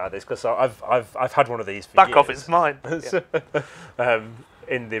excited about this because I've had one of these for Back years. off, it's mine.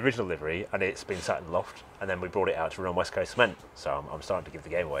 In the original livery, and it's been sat in the loft, and then we brought it out to run on West Coast Cement. So I'm starting to give the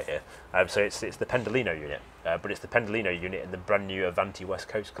game away here. So it's the Pendolino unit, but it's the Pendolino unit in the brand new Avanti West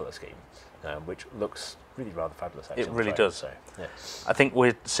Coast colour scheme, which looks really rather fabulous. Actually, It really does. So, yeah. I think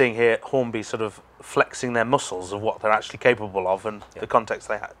we're seeing here Hornby sort of flexing their muscles of what they're actually capable of and the contacts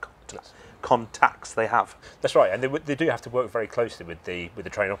they have. That's right, and they do have to work very closely with the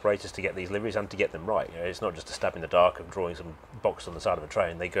train operators to get these liveries and to get them right. You know, it's not just a stab in the dark of drawing some box on the side of the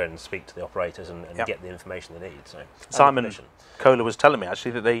train. They go and speak to the operators and get the information they need. So Simon Kohler was telling me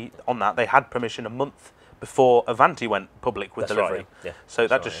actually that they had permission a month before Avanti went public with the livery. Right, yeah. So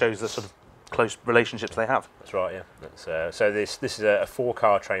that just shows the sort of close relationships they have. That's right, yeah. So this is a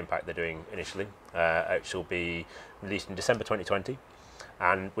 4-car train pack they're doing initially, which will be released in December 2020.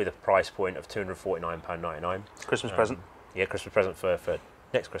 And with a price point of £249.99. Christmas present. Yeah, Christmas present for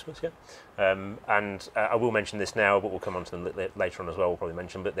next Christmas, yeah. And I will mention this now, but we'll come on to them later on as well, we'll probably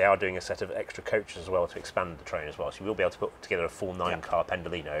mention, but they are doing a set of extra coaches as well to expand the train as well. So you will be able to put together a full 9-car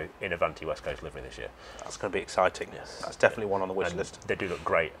Pendolino in Avanti West Coast livery this year. That's going to be exciting. Yes. That's definitely one on the wish list. They do look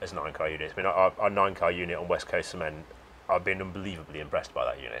great as 9-car units. I mean, our 9-car unit on West Coast Cement, I've been unbelievably impressed by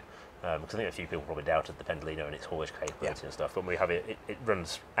that unit. Because I think a few people probably doubted the Pendolino and its haulage capability and stuff, but when we have it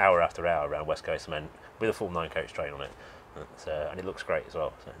runs hour after hour around West Coast Cement with a full 9-coach train on it, and it looks great as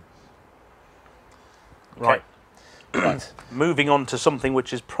well. So. Okay. Right. Moving on to something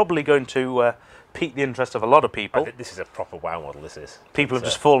which is probably going to pique the interest of a lot of people. This is a proper wow model. This is. People have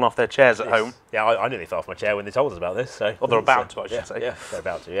just fallen off their chairs at home. Yeah, I nearly fell off my chair when they told us about this. So. Or they're about to, I should say. Yeah, they're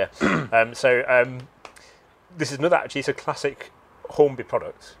about to. Yeah. This is another. Actually, it's a classic Hornby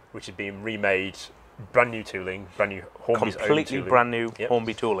product, which is being remade, brand new tooling, brand new Hornby's own completely tooling. brand new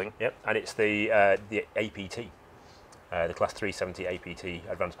Hornby tooling. Yep, and it's the APT, the Class 370 APT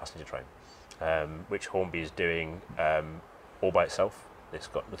Advanced Passenger Train, which Hornby is doing all by itself. It's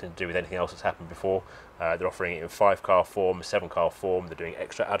got nothing to do with anything else that's happened before. They're offering it in 5-car form, 7-car form. They're doing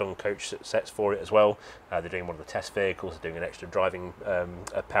extra add-on coach sets for it as well. They're doing one of the test vehicles. They're doing an extra driving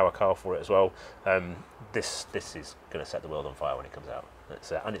power car for it as well. This is going to set the world on fire when it comes out.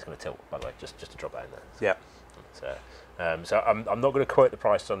 And it's going to tilt, by the way, just to drop that in there. Yeah. So I'm not going to quote the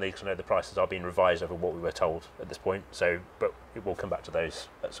prices on these because I know the prices are being revised over what we were told at this point. But it will come back to those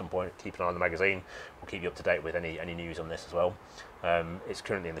at some point. Keep an eye on the magazine. We'll keep you up to date with any news on this as well. It's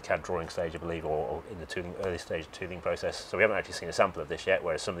currently in the CAD drawing stage, I believe, or in the early stage of tooling process. So we haven't actually seen a sample of this yet,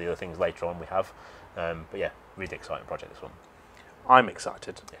 whereas some of the other things later on we have. But yeah, really exciting project, this one. I'm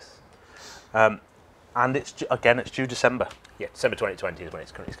excited. Yes. And it's again, it's due December. Yeah, December 2020 is when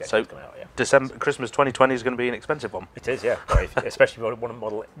it's currently So scheduled to come out. Yeah, December, Christmas 2020 is going to be an expensive one. it is. Yeah, well, especially if you want to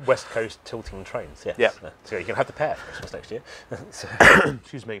model West Coast tilting trains. Yes. Yeah. So you can have the pair for Christmas next year. So,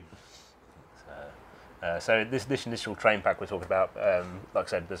 Excuse me. so this initial train pack we're talking about, like I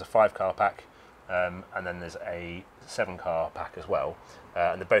said, there's a 5-car pack, and then there's a 7-car pack as well,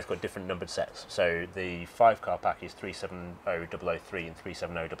 and they've both got different numbered sets. So the 5-car pack is 370003 and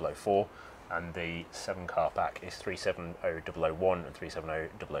 370004, and the 7-car pack is 370001 and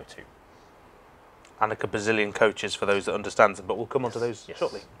 370002. And a bazillion coaches for those that understand them, but we'll come on to those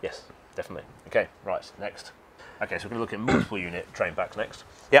shortly. Yes, definitely. Okay, right, next. Okay, so we're going to look at multiple unit train packs next.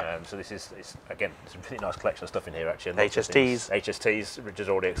 Yeah. So this is, again, it's a really nice collection of stuff in here actually. HSTs. HSTs, Richard's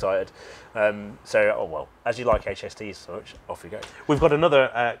already excited. So, as you like HSTs so much, off we go. We've got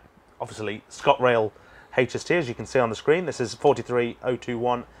another, obviously, ScotRail HST, as you can see on the screen. This is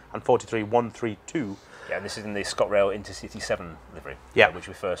 43021 and 43132. Yeah, and this is in the ScotRail Intercity 7 livery, which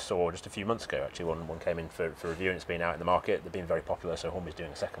we first saw just a few months ago actually. One came in for review and it's been out in the market. They've been very popular, so Hornby's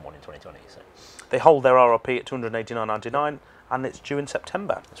doing a second one in 2020. So. They hold their RRP at £289.99 and it's due in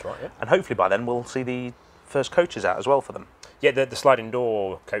September. That's right, yeah. And hopefully by then we'll see the first coaches out as well for them. Yeah, the sliding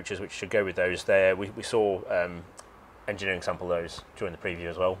door coaches, which should go with those there. We saw engineering sample those during the preview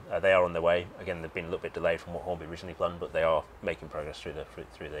as well. They are on their way. Again, they've been a little bit delayed from what Hornby originally planned, but they are making progress through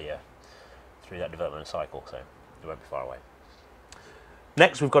that development cycle, so it won't be far away.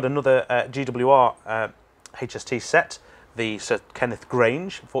 Next, we've got another GWR HST set, the Sir Kenneth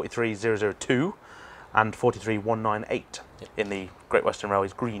Grange 43002 and 43198 in the Great Western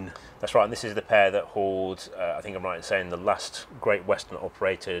Railways green. That's right, and this is the pair that hauled, I think I'm right in saying, the last Great Western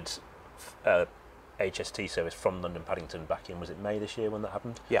operated HST service from London Paddington back in, was it May this year when that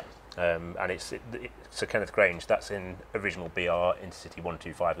happened? Yeah. And it's Sir Kenneth Grange, that's in original BR Intercity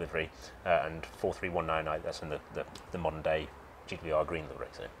 125 livery, and 43198, that's in the modern day GWR green livery.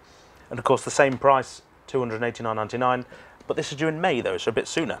 So. And of course the same price, £289.99, but this is due in May though, so a bit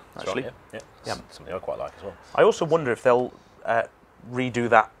sooner actually. Right, yeah. Something I quite like as well. I also wonder if they'll redo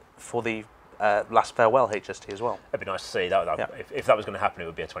that for the last farewell HST as well. It'd be nice to see that. If that was going to happen, it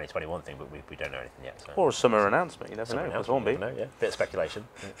would be a 2021 thing, but we don't know anything yet. So. Or a summer announcement, you never know. It won't be. Yeah. Bit of speculation.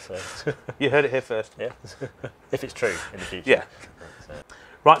 You heard it here first. Yeah. If it's true in the future. Yeah.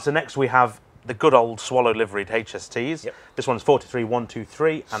 Right, so next we have the good old swallow liveried HSTs. Yep. This one's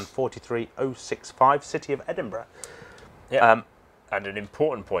 43123 and 43065, City of Edinburgh. Yeah. And an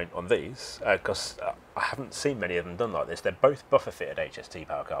important point on these, because I haven't seen many of them done like this, they're both buffer-fitted HST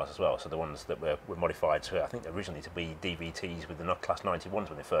power cars as well, so the ones that were modified to, I think originally to be DVTs with the Class 91s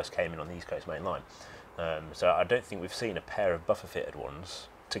when they first came in on the East Coast Main Line. So I don't think we've seen a pair of buffer-fitted ones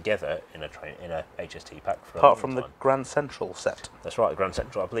together in a HST pack for apart from the Grand Central set. That's right, the Grand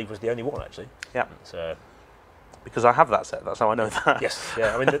Central I believe was the only one actually. Yeah. So, because I have that set, that's how I know that. Yes,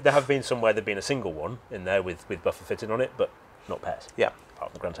 yeah, I mean there have been some where there've been a single one in there with buffer fitted on it, but not pairs. Yeah.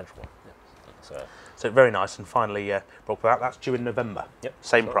 Apart from the Grand Central one. Yeah. So very nice, and finally brought out. That's due in November. Yep.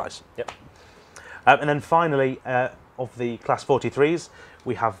 Same price. Yep. And then finally, of the Class 43s,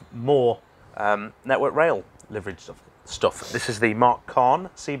 we have more Network Rail liveried stuff. This is the Mark Kahn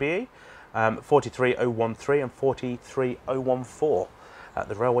CBE, 43013 and 43014 at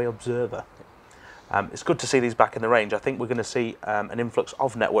the Railway Observer. It's good to see these back in the range. I think we're going to see an influx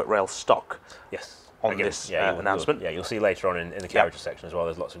of Network Rail stock. Yes. On this announcement. You'll see later on in the carriage section as well.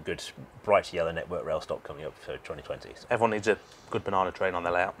 There's lots of good bright yellow Network Rail stock coming up for 2020. So. Everyone needs a good banana train on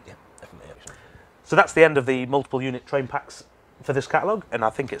their layout. Yeah, definitely. Actually. So that's the end of the multiple unit train packs for this catalogue, and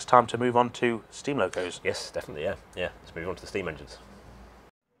I think it's time to move on to steam locos. Yes, definitely. Yeah. Let's move on to the steam engines.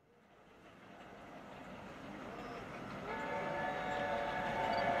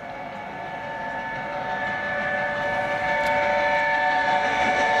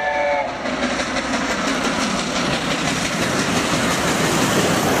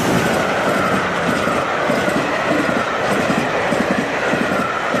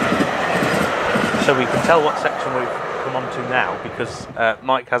 So we can tell what section we've come on to now because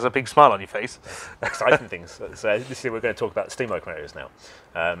Mike has a big smile on your face. Exciting things. So this year we're going to talk about the steam locomotives now.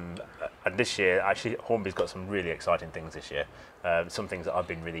 And this year, actually, Hornby's got some really exciting things this year. Some things that I've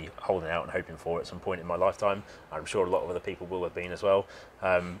been really holding out and hoping for at some point in my lifetime. I'm sure a lot of other people will have been as well.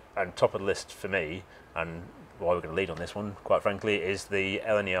 And top of the list for me, and why we're going to lead on this one, quite frankly, is the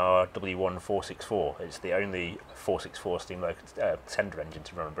LNER W1464. It's the only 464 steam tender engine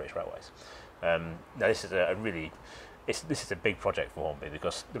to run on British Railways. Now this is this is a big project for Hornby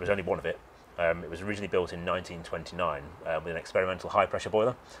because there was only one of it. It was originally built in 1929 with an experimental high pressure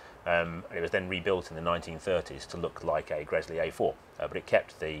boiler, and it was then rebuilt in the 1930s to look like a Gresley A4, but it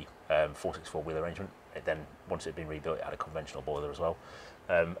kept the 464 wheel arrangement then once it had been rebuilt, it had a conventional boiler as well.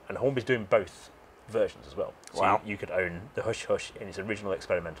 And Hornby's doing both versions as well. So wow. you could own the Hush Hush in its original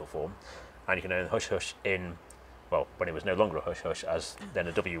experimental form, and you can own the Hush Hush in, well, when it was no longer a Hush Hush, as then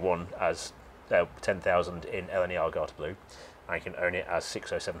a W1 as 10,000 in LNER Garter Blue, and you can own it as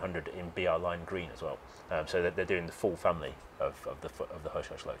 60700 in BR Line Green as well. So they're doing the full family of the Hush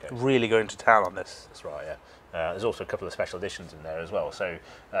Hush locos. Really going to town on this. That's right, yeah. There's also a couple of special editions in there as well. So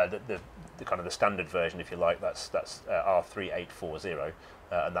the kind of the standard version, if you like, that's R3840,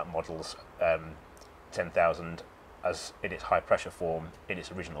 and that models 10,000 as in its high pressure form in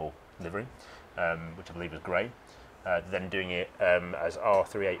its original livery, which I believe is grey. Then doing it as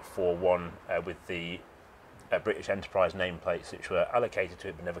R3841 with the British Enterprise nameplates, which were allocated to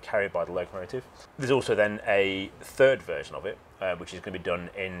it but never carried by the locomotive. There's also then a third version of it, which is going to be done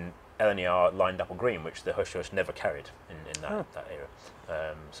in LNER lined apple green, which the Hush Hush never carried in that era.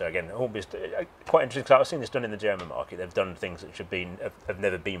 So again, Hornby's quite interesting, because I've seen this done in the German market. They've done things which have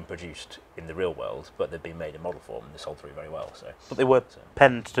never been produced in the real world, but they've been made in model form, and they sold through very well. So, but they were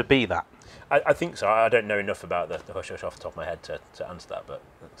penned to be that. I think so. I don't know enough about the Hush Hush off the top of my head to answer that, but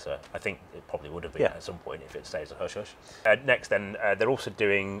I think it probably would have been at some point if it stays a Hush Hush. Next, then they're also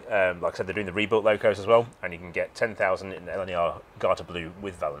doing, like I said, they're doing the rebuilt locos as well, and you can get 10,000 in LNER Garter Blue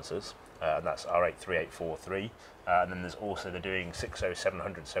with valancers, and that's R83843. And then there's also, they're doing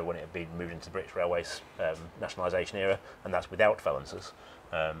 60700, so when it had been moved into the British Railways nationalisation era, and that's without valancers,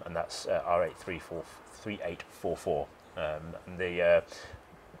 and that's R83844. And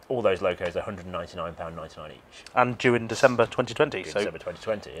all those locos are £199.99 each. And due in December 2020. So December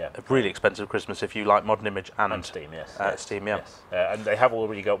 2020, yeah. A really expensive Christmas if you like modern image and Steam, yes. Steam, yeah. Yes. And they have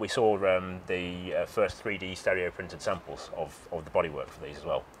already got, we saw the first 3D stereo printed samples of the bodywork for these as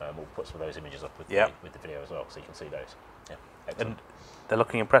well. We'll put some of those images up with the video as well, so you can see those. Yeah, excellent. And they're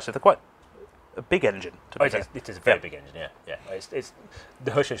looking impressive. They're quite a big engine. It is a very big engine, yeah. It's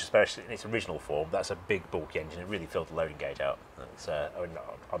the Hush Hush, especially in its original form. That's a big bulky engine. It really filled the loading gauge out.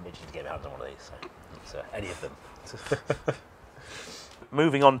 I'm itching to get my hands on one of these. So any of them.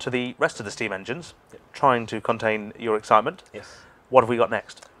 Moving on to the rest of the steam engines, trying to contain your excitement. Yes. What have we got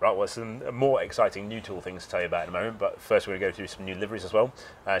next? Right, well, some more exciting new tool things to tell you about in a moment, but first we're going to go through some new liveries as well.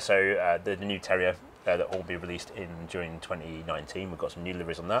 The new Terrier that will be released during 2019. We've got some new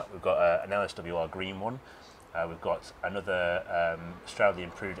liveries on that. We've got an LSWR green one. We've got another Stroudley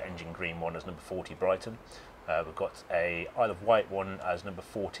improved engine green one as number 40 Brighton. We've got a Isle of Wight one as number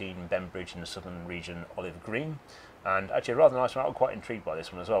 14 Bembridge in the Southern Region olive green. And actually a rather nice one. I'm quite intrigued by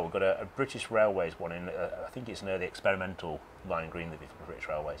this one as well. We've got a British Railways one in, I think it's an early experimental lime green livery for British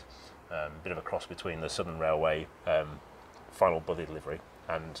Railways. Bit of a cross between the Southern Railway final body livery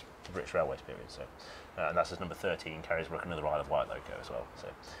and the British Railways period. So, and that's as number 13, carries another Isle of Wight logo as well. So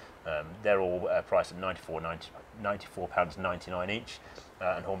they're all priced at £94.99 each.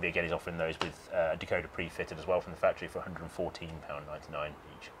 And Hornby again is offering those with a decoder pre-fitted as well from the factory for £114.99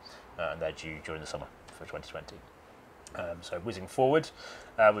 each. And they're due during the summer for 2020. So whizzing forward,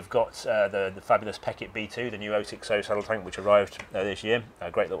 we've got the fabulous Peckett B2, the new 060 saddle tank, which arrived this year. A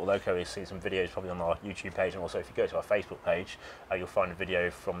great little loco. You'll see some videos probably on our YouTube page, and also if you go to our Facebook page, you'll find a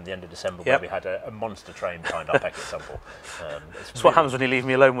video from the end of December where we had a monster train behind our Peckett sample. It's what happens when you leave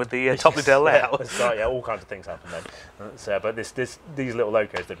me alone with the Topley-Dale layout. That's right, yeah, all kinds of things happen then. But these little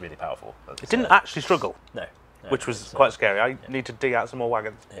locos, they're really powerful. It didn't actually struggle. No. Which was quite scary. I need to dig out some more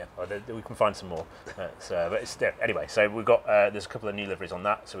wagons. Yeah, well, we can find some more. Anyway, so we've got there's a couple of new liveries on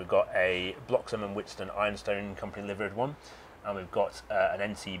that. So we've got a Bloxham and Wheatstone Ironstone Company livered one, and we've got an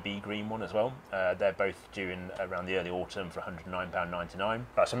NCB green one as well. They're both due in around the early autumn for £109.99.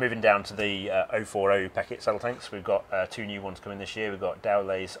 Right, so moving down to the 040 Peckett saddle tanks, we've got two new ones coming this year. We've got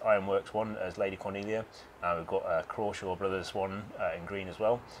Dowley's Ironworks one as Lady Cornelia. We've got Crawshaw Brothers one in green as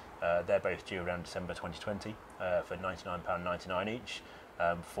well. They're both due around December 2020 for £99.99 each.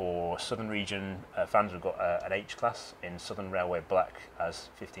 For Southern Region fans, we've got an H-Class in Southern Railway Black as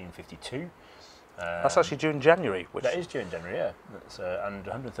 1552. That's actually due in January. That is due in January, yeah. That's, and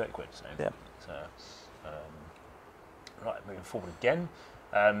 130 quid. So. Yeah. So, right, moving forward again.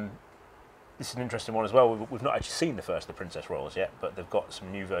 This is an interesting one as well. We've not actually seen the first of the Princess Royals yet, but they've got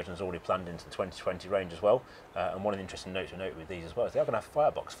some new versions already planned into the 2020 range as well. And one of the interesting notes we note with these as well is they are going to have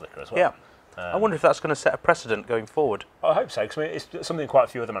firebox flicker as well. Yeah. I wonder if that's going to set a precedent going forward. I hope so, because it's something quite a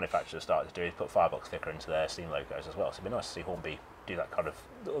few other manufacturers started to do, is put firebox flicker into their steam locos as well. So it'd be nice to see Hornby do that kind of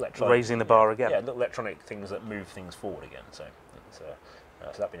little electronic... Raising the bar again. Yeah, little electronic things that move things forward again. So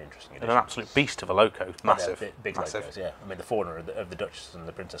that'd be an interesting addition. And an absolute beast of a loco, massive. Yeah, big locos, yeah. I mean, the forerunner of the Duchess and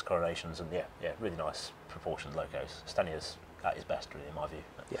the Princess Coronations, and yeah, really nice proportioned locos. Stanier's at his best, really, in my view.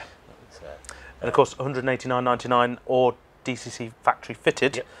 Yeah. And of course, 189.99 or DCC factory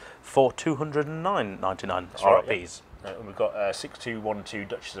fitted Yep. for 209.99 That's right, RRPs. And we've got 6212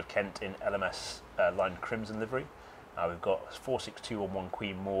 Duchess of Kent in LMS lined crimson livery. We've got 46211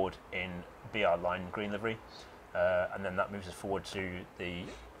 Queen Maud in BR lined green livery. And then that moves us forward to the...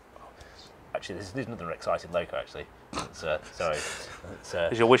 Actually, this is another exciting logo, actually. Sorry.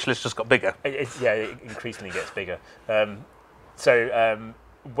 Has your wish list just got bigger? It increasingly gets bigger.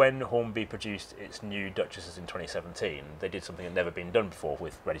 When Hornby produced its new Duchesses in 2017, they did something that had never been done before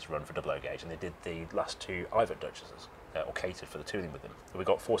with Ready to Run for double O gauge, and they did the last two Ivet Duchesses, or catered for the tooling with them. We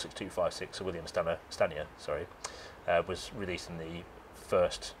got 46256, so William Stanier, was released in the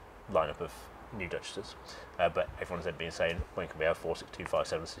first lineup of new Duchesses, but everyone's then been saying, when can we have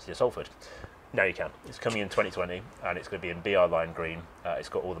 46257 City of Salford? Now you can. It's coming in 2020, and it's going to be in BR line green. It's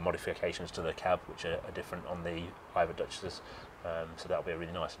got all the modifications to the cab, which are different on the Ivet Duchesses. So that'll be a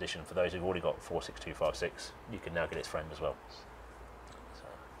really nice addition for those who've already got 46256. You can now get its friend as well. So,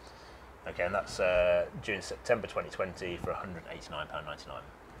 again, that's due in September 2020 for £189.99.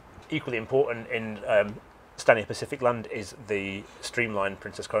 Equally important in Stanier Pacific Land is the streamlined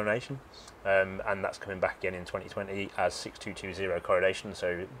Princess Coronation, and that's coming back again in 2020 as 6220 Coronation.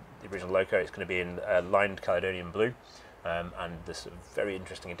 So the original logo, it's going to be in lined Caledonian blue, and there's a very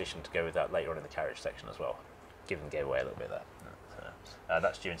interesting addition to go with that later on in the carriage section as well, giving the giveaway a little bit of that.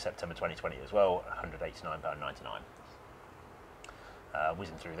 That's due in September 2020 as well, £189.99.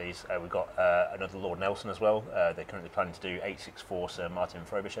 Whizzing through these, we've got another Lord Nelson as well. They're currently planning to do 864 Sir Martin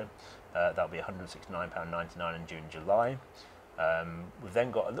Frobisher. That'll be £169.99 in June, July. We've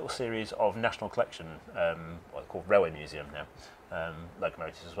then got a little series of National Collection, what called Railway Museum now,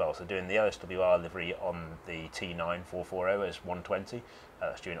 locomotives as well. So doing the OSWR livery on the T9440 as 120.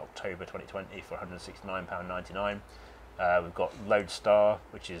 That's due in October 2020 for £169.99. We've got Lodestar,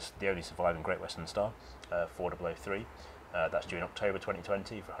 which is the only surviving Great Western Star, 4003. That's due in October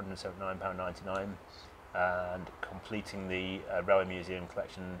 2020 for £179.99. And completing the Railway Museum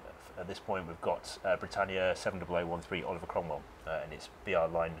collection at this point, we've got Britannia 70013 Oliver Cromwell, and it's BR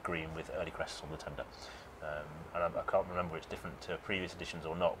lined green with early crests on the tender. And I can't remember if it's different to previous editions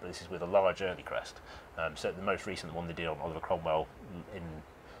or not, but this is with a large early crest. So the most recent one they did on Oliver Cromwell in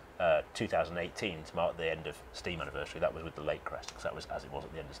 2018 to mark the end of Steam anniversary, that was with the late crest, because that was as it was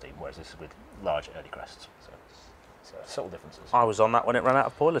at the end of Steam, whereas this is with large early crests. So subtle differences. I was on that when it ran out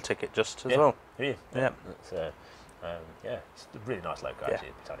of boiler ticket just as well. Yeah. It's a really nice logo actually,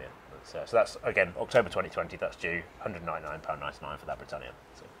 Britannia. So that's again October 2020. That's due £199.99 for that Britannia.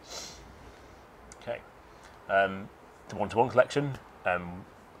 So, okay, the one-to-one collection.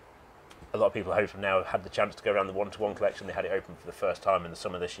 A lot of people I hope have now had the chance to go around the one-to-one collection. They had it open for the first time in the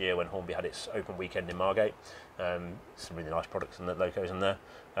summer this year when Hornby had its open weekend in Margate. Some really nice products and the logos in there.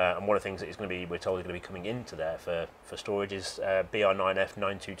 And one of the things that is going to be, we're told, is going to be coming into there for storage is BR9F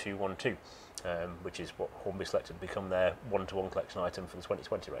 92212, which is what Hornby selected to become their one-to-one collection item for the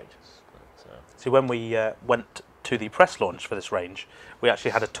 2020 range. See, when we went to the press launch for this range, we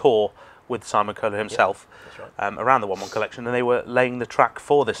actually had a tour with Simon Kohler himself, right. Around the 1-1 collection, and they were laying the track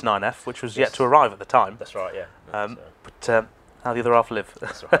for this 9F, which was yet to arrive at the time. That's right, yeah. But how the other half live.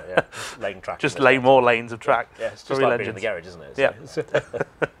 That's right, yeah. Laying track. Just lay more lanes of track. Yeah, it's just like being in the garage, isn't it?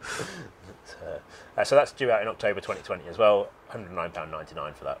 So that's due out in October 2020 as well,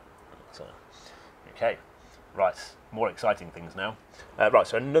 £109.99 for that. Okay, right, more exciting things now.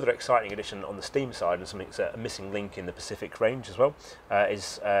 So another exciting addition on the Steam side, and something that's a missing link in the Pacific range as well,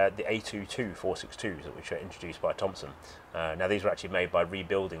 is the A22 462s, which are introduced by Thompson. Now these were actually made by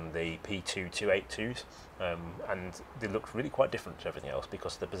rebuilding the P2 282s, and they look really quite different to everything else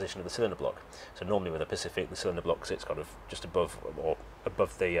because of the position of the cylinder block. So normally with a Pacific, the cylinder block sits kind of just above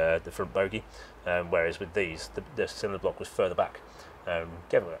the front bogie, whereas with these, the cylinder block was further back,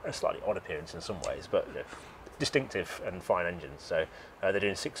 giving a slightly odd appearance in some ways, but distinctive and fine engines. So they're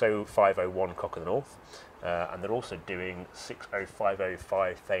doing 60501 Cock of the North, and they're also doing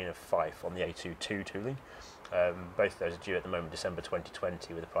 60505 Thane of Fife on the A22 tooling. Both of those are due at the moment December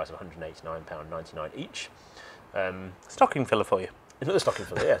 2020 with a price of £189.99 each. Stocking filler for you. Another stocking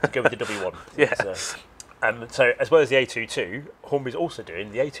filler, yeah, to go with the W1. Yeah. So as well as the A22, Hornby's also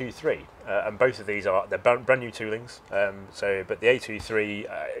doing the A23, and both of these they're brand new toolings. But the A23,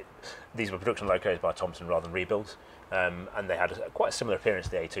 these were production locos by Thompson rather than rebuilds, and they had quite a similar appearance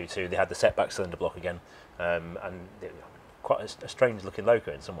to the A22. They had the setback cylinder block again, and quite a strange looking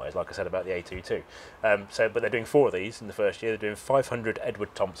loco in some ways, like I said about the A22. But they're doing 4 of these in the first year. They're doing 500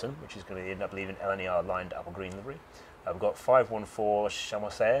 Edward Thompson, which is going to be, I believe, in LNER lined apple green livery. We've got 514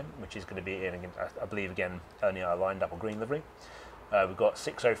 Chamoisset, which is going to be in, I believe, again, LNER lined apple green livery. We've got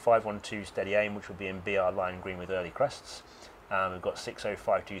 60512 Steady Aim, which will be in BR lime green with early crests. And we've got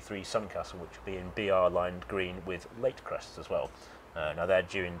 60523 Suncastle, which will be in BR lined green with late crests as well. Now they're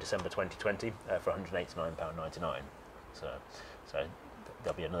due in December 2020 for £189.99. So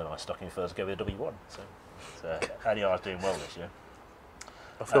there'll be another nice stocking for us to go with a W1. So ADR is doing well this year.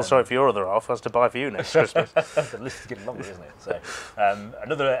 I feel sorry for your other half, has to buy for you next Christmas. The list is getting longer, isn't it? So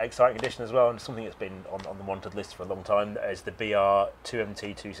another exciting addition as well, and something that's been on the wanted list for a long time, is the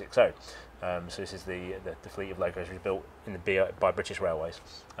BR2MT260. So this is the fleet of locos rebuilt in the BR by British Railways.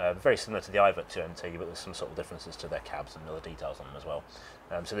 Very similar to the IVET 2MT, but there's some sort of differences to their cabs and other details on them as well.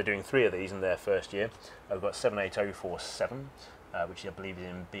 So they're doing 3 of these in their first year. We've got 78047, which I believe is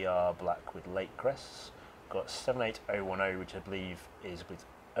in BR black with late crests. Got 78010, which I believe is with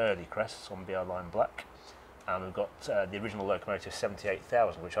early crests on BR line black, and we've got the original locomotive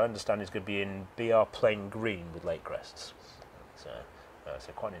 78000, which I understand is going to be in BR plain green with late crests. So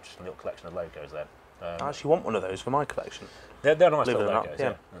quite an interesting little collection of logos there. I actually want one of those for my collection. They're nice little Believe it or not,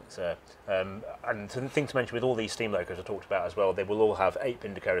 logos, yeah. And the thing to mention with all these steam locos I talked about as well, they will all have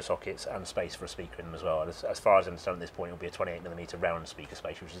 8-pin decoder sockets and space for a speaker in them as well. And as far as I understand at this point, it will be a 28mm round speaker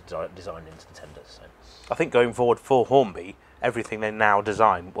space, which is designed into the tenders. So. I think going forward for Hornby, everything they now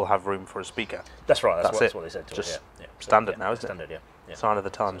design will have room for a speaker. That's right, that's what they said to Just us. Yeah. standard now, isn't standard, it? Yeah. Sign of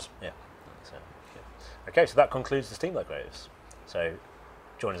the times. Yeah. Okay, so that concludes the steam locomotives. So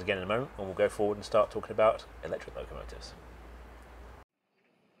join us again in a moment and we'll go forward and start talking about electric locomotives.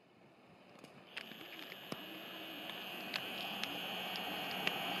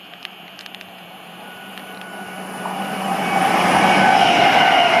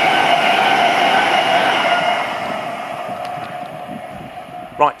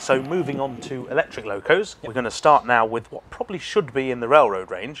 Right, so moving on to electric locos, we're going to start now with what probably should be in the railroad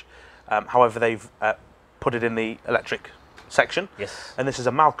range. However, they've put it in the electric section. Yes. And this is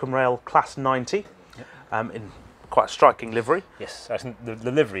a Malcolm Rail Class 90 in quite a striking livery. Yes, I think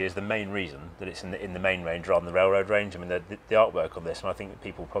the livery is the main reason that it's in the main range rather than the railroad range. I mean, the artwork on this, and I think that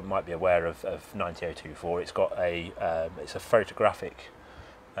people probably might be aware of 90024. It's got it's a photographic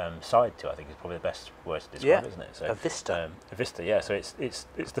side to it, I think is probably the best word to describe it, isn't it? So, a vista. A vista, yeah. So it's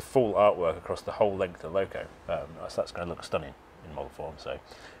the full artwork across the whole length of the loco. So that's going to look stunning in model form. So.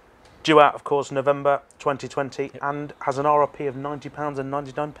 Due out, of course, November 2020, and has an RRP of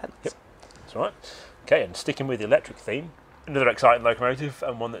 £90.99. Yep, that's right. Okay, and sticking with the electric theme, another exciting locomotive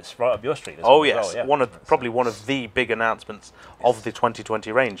and one that's right up your street. Oh yes, well, yeah. probably one of the big announcements of the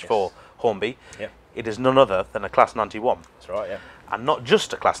 2020 range for Hornby. Yep. It is none other than a Class 91. That's right, yeah. And not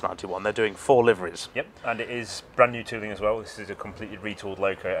just a Class 91, they're doing 4 liveries. Yep, and it is brand new tooling as well. This is a completely retooled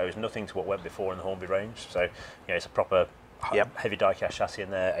loco. It owes nothing to what went before in the Hornby range. So, it's a proper heavy die-cast chassis in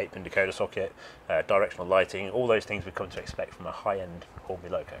there, 8-pin decoder socket, directional lighting, all those things we've come to expect from a high-end Hornby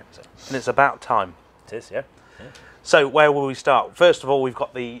loco. So. And it's about time. It is, yeah. So where will we start? First of all, we've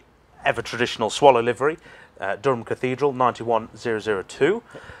got the ever-traditional Swallow livery, Durham Cathedral 91002.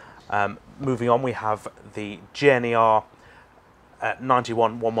 Moving on, we have the GNER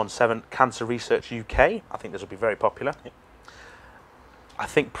 91117 Cancer Research UK. I think this will be very popular. Yep. I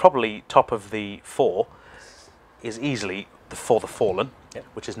think probably top of the 4 is easily For the Fallen,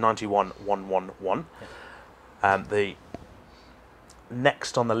 which is 91111. The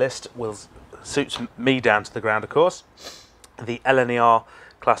next on the list suits me down to the ground, of course. The LNER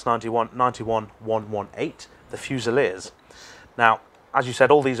Class 91118, the Fusiliers. Now, as you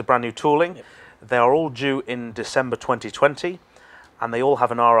said, all these are brand new tooling. They are all due in December 2020, and they all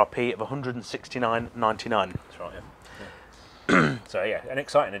have an RRP of £169.99. That's right, So an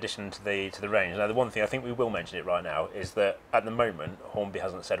exciting addition to the range. Now, the one thing I think we will mention it right now is that at the moment Hornby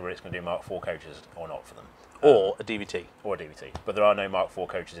hasn't said whether it's going to do Mark IV coaches or not for them, or a DVT, But there are no Mark IV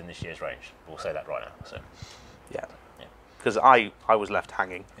coaches in this year's range. We'll say that right now. So because I was left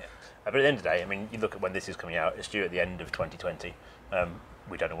hanging. But at the end of the day, I mean, you look at when this is coming out. It's due at the end of 2020.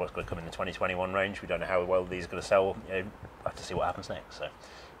 We don't know what's going to come in the 2021 range. We don't know how well these are going to sell. We'll have to see what happens next. So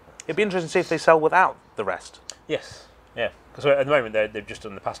it'd be interesting to see if they sell without the rest. Yes. Yeah, because at the moment they've just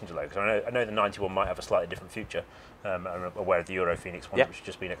done the passenger logo. So I know the 91 might have a slightly different future. I'm aware of the Euro Phoenix one, which has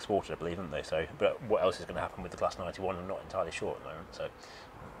just been exported, I believe, haven't they? So, but what else is going to happen with the Class 91? I'm not entirely sure at the moment. So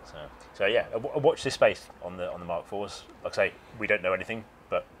watch this space on the Mark IVs. Like I say, we don't know anything,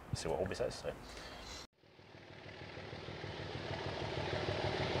 but see what Hornby says. So.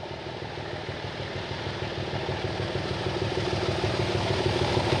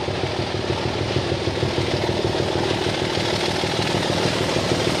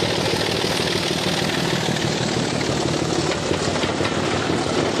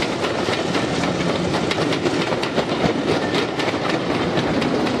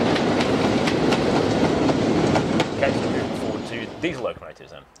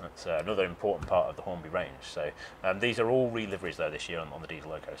 another important part of the Hornby range. So these are all re-liveries though this year on the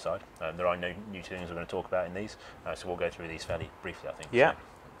diesel loco side. There are no new tunings we're going to talk about in these, so we'll go through these fairly briefly, I think. Yeah.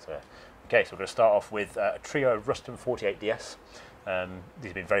 Okay, so we're going to start off with a trio of Ruston 48DS. These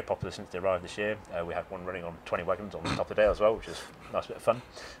have been very popular since they arrived this year. We had one running on 20 wagons on the top of the day as well, which is a nice bit of fun.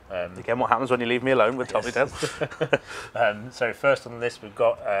 Again, what happens when you leave me alone with Tommy Dale? So first on the list, we've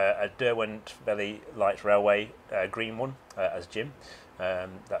got a Derwent Valley Light Railway green one as Jim.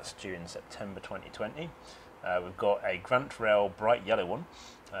 That's due in September 2020. We've got a Grant Rail bright yellow one,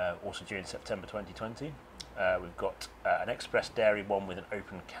 also due in September 2020. We've got an Express Dairy one with an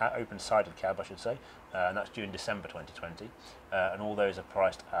open-sided cab, I should say, and that's due in December 2020. And all those are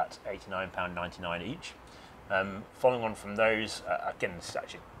priced at £89.99 each. Following on from those, again, this is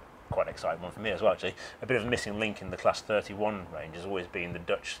actually quite an exciting one for me as well. Actually, a bit of a missing link in the Class 31 range has always been the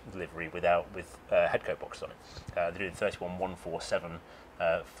Dutch livery with headcoat boxes on it. They're doing 31147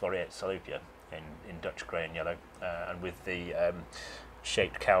 Floriette Salopia in Dutch grey and yellow, and with the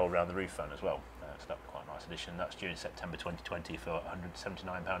shaped cowl around the roof fan as well. So that's quite a nice addition. That's due in September 2020 for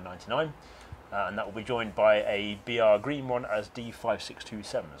 £179.99. And that will be joined by a BR green one as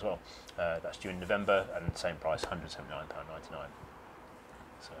D5627 as well. That's due in November and same price, £179.99.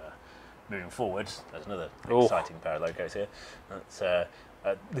 So moving forward, there's another exciting pair of logos here. That's the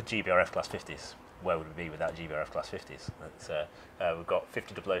GBRF Class 50s. Where would we be without GBRF Class 50s? We've got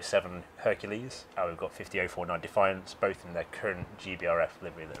 50007 Hercules, we've got 50049 Defiance, both in their current GBRF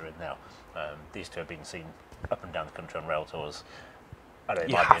livery that are in now. These two have been seen up and down the country on rail tours.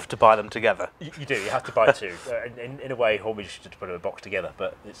 You have to buy them together. You do, you have to buy two. In a way, Hornby should put a box together,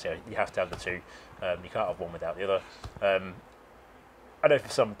 but you have to have the two. You can't have one without the other. I know for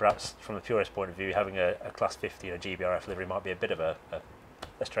some, perhaps from the purist point of view, having a Class 50 and a GBRF livery might be a bit of a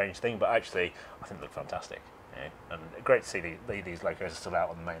strange thing, but actually I think they look fantastic. You know? And great to see these locos are still out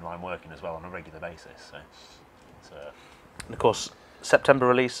on the main line working as well on a regular basis. So and of course, September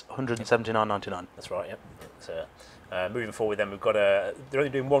release, £179.99. That's right, yep. Moving forward then, we've got they're only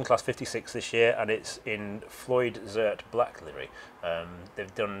doing one Class 56 this year, and it's in Floyd Zert black livery.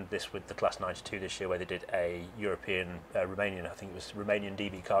 They've done this with the Class 92 this year, where they did a European, Romanian, I think it was Romanian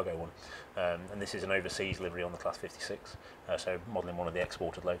DB cargo one. And this is an overseas livery on the Class 56, so modelling one of the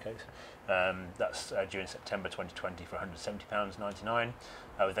exported locos. That's due in September 2020 for £170.99.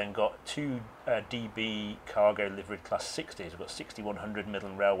 We've then got two DB cargo liveried Class 60s. We've got 6100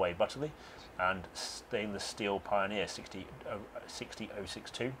 Midland Railway Butterley and Stainless Steel Pioneer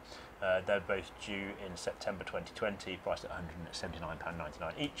 60062. They're both due in September 2020, priced at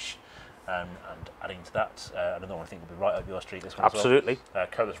 £179.99 each. And adding to that, another one I think will be right up your street, this one. Absolutely. As well.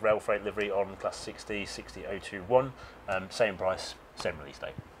 Colas Rail Freight livery on Class 60, 60021. Same price, same release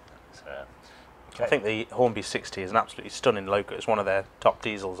date. Okay. I think the Hornby 60 is an absolutely stunning loco. It's one of their top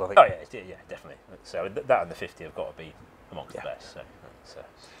diesels, I think. Oh yeah, definitely. So that and the 50 have got to be amongst the best.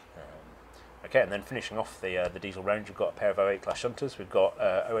 Okay, and then finishing off the diesel range, we've got a pair of 08 Class Shunters. We've got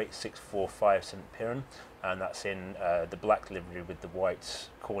 08645 St Piran, and that's in the black livery with the white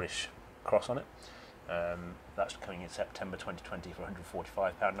Cornish cross on it. That's coming in September 2020 for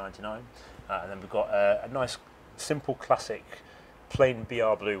 £145.99. And then we've got a nice, simple, classic, plain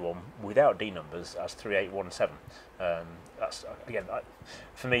BR blue one without D numbers as 3817. That's again,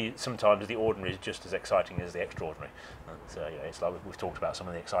 for me, sometimes the ordinary is just as exciting as the extraordinary. It's like we've talked about some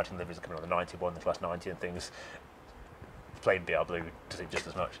of the exciting liveries that are coming on the 91, the Class 90 and things. Plain BR blue does it just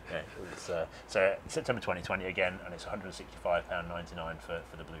as much. So September 2020 again, and it's £165.99 for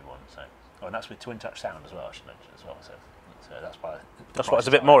the blue one. And that's with twin touch sound as well, I should mention as well. So that's why it's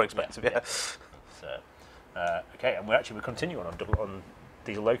a bit more expensive. Okay, and we're continuing on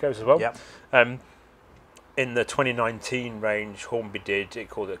diesel locos as well. Yeah. In the 2019 range, Hornby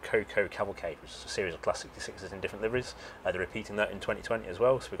called it Coco Cavalcade, which is a series of Class 66s in different liveries. They're repeating that in 2020 as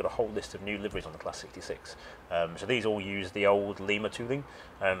well, so we've got a whole list of new liveries on the Class 66. So these all use the old Lima tooling,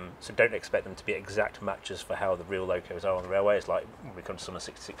 so don't expect them to be exact matches for how the real locos are on the railway. It's like when we come to some of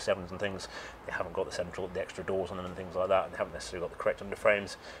the 66-7s and things, they haven't got the extra doors on them and things like that, and they haven't necessarily got the correct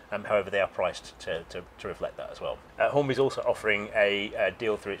underframes. However, they are priced to reflect that as well. Hornby's also offering a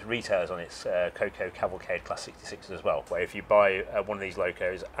deal through its retailers on its Coco Cavalcade Class 66s as well, where if you buy one of these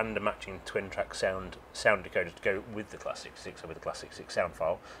locos and a matching twin track sound decoder to go with the Class 66 or with the Class 66 sound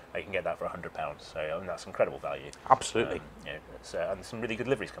file, you can get that for £100. So that's incredible value. Absolutely. And some really good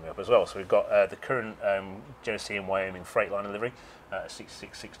liveries coming up as well. So we've got the current Genesee and Wyoming Freightliner livery,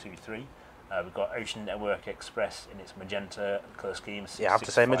 66623. We've got Ocean Network Express in its magenta colour scheme. Yeah, I have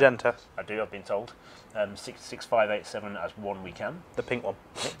to say magenta. I do, I've been told. 66587 as one we can. The pink one.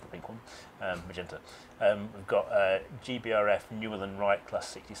 Yep, the pink one. Magenta. We've got GBRF Newell and Wright Class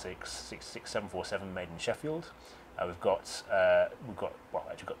 66 66747 made in Sheffield. We've got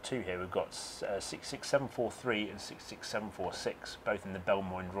two here. We've got 66743 and 66746, both in the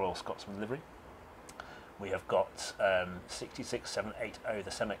Belmoyne Royal Scotsman livery. We have got 66780,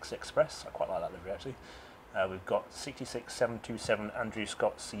 the Cemex Express. I quite like that livery actually. We've got 66727 Andrew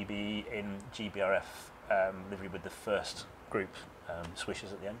Scott CB in GBRF livery with the first group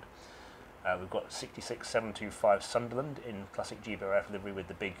swishes at the end. We've got 66725 Sunderland in classic GBRF livery with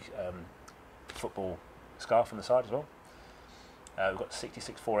the big football scarf on the side as well. We've got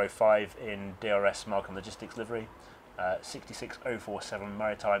 66405 in DRS Malcolm Logistics livery. 66047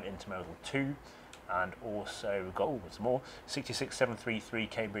 Maritime Intermodal 2. And also we've got some more. 66733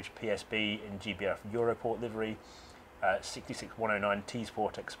 Cambridge PSB in GBRF Europort livery. 66109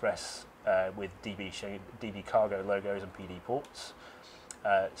 T-Sport Express with DB Cargo logos and PD ports.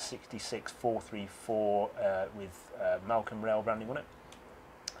 66434 with Malcolm Rail branding on it.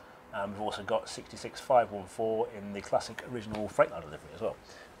 We've also got 66514 in the classic original Freightliner livery as well.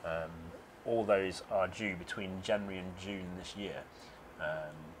 All those are due between January and June this year.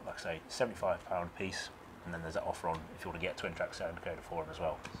 Like I say, £75 a piece, and then there's that offer on if you want to get twin track sound decoder for them as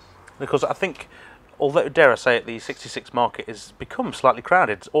well. Because I think, although dare I say it, the 66 market has become slightly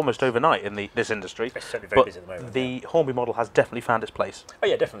crowded almost overnight in this industry. It's certainly very busy at the moment. The Hornby model has definitely found its place. Oh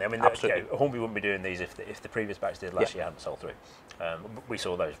yeah, definitely. I mean, absolutely. Hornby wouldn't be doing these if the previous batch did last year hadn't sold through. We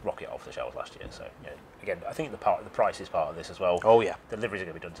saw those rocket off the shelves last year. So again, I think the price is part of this as well. Oh yeah. The liveries are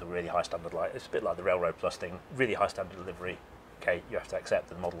going to be done to a really high standard. It's a bit like the Railroad Plus thing. Really high standard delivery. Okay, you have to accept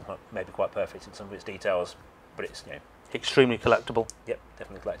that the model may be quite perfect in some of its details, but it's extremely collectible. Yep,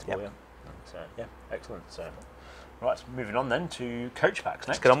 definitely collectible. Yep. Yeah. So yeah, excellent. So right, moving on then to coach packs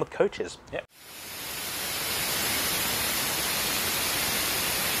next. Let's get on with coaches. Yep.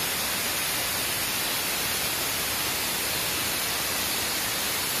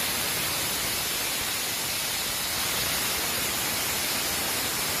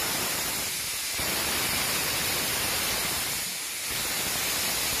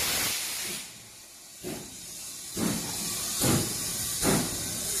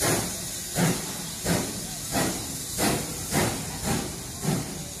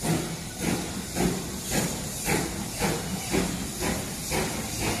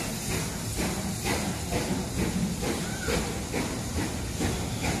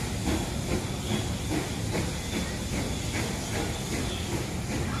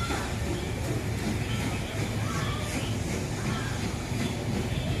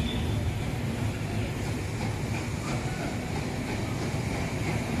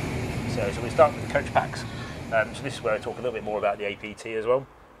 So we start with the coach packs. So this is where I talk a little bit more about the APT as well.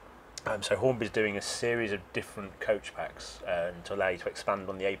 So Hornby's doing a series of different coach packs to allow you to expand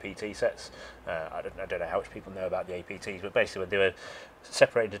on the APT sets. I don't know how much people know about the APTs, but basically they were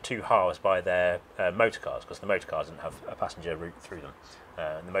separated into two halves by their motor cars, because the motor cars didn't have a passenger route through them.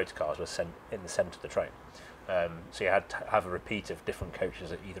 And the motor cars were sent in the centre of the train. So you had to have a repeat of different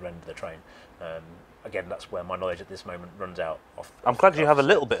coaches at either end of the train. Again, that's where my knowledge at this moment runs out. I'm glad you have a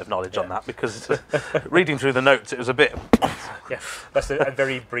little bit of knowledge on that, because reading through the notes, it was a bit... Yeah, that's a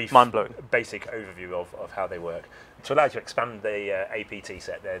very brief, mind-blowing, basic overview of how they work. To allow you to expand the APT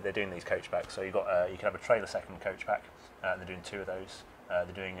set, they're doing these coach packs. So you can have a trailer second coach pack, and they're doing two of those. They're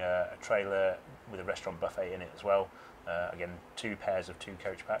doing a trailer with a restaurant buffet in it as well. Again, two pairs of two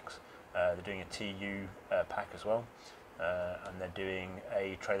coach packs. They're doing a TU pack as well. And they're doing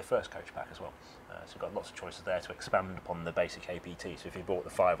a trailer first coach pack as well. So you've got lots of choices there to expand upon the basic APT. So if you bought the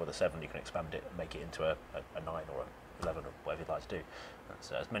 5 or the 7, you can expand it and make it into a 9 or a 11 or whatever you'd like to do.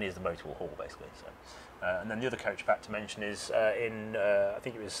 That's as many as the motor will haul, basically. So, and then the other coach pack to mention is I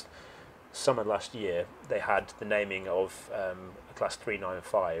think it was summer last year, they had the naming of a Class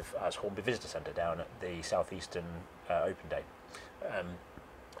 395 as Hornby Visitor Centre down at the Southeastern Open Day.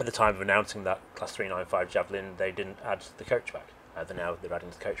 At the time of announcing that Class 395 Javelin, they didn't add the coach pack. They're adding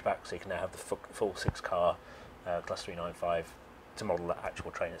the coach pack, so you can now have the full 6-car Class 395 to model that actual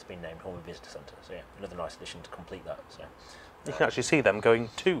train that's been named Hornby Visitor Centre. So yeah, another nice addition to complete that. So you can actually see them going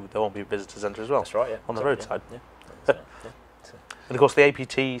to the Hornby Visitor Centre as well. That's right, yeah. On the roadside. Yeah. And of course the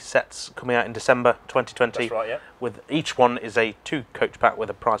APT sets coming out in December 2020. That's right, yeah. With each one is a 2 coach pack with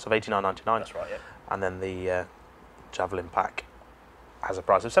a price of £89.99. That's right, yeah. And then the Javelin pack has a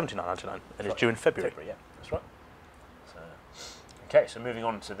price of £79.99 and is due in February. Yeah, that's right. So, Okay, so moving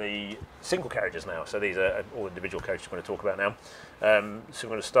on to the single carriages now. So these are all individual coaches we're going to talk about now. So we're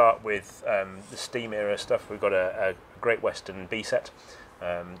going to start with the steam era stuff. We've got a Great Western B set.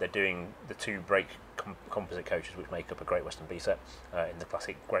 They're doing the two brake composite coaches which make up a Great Western B set in the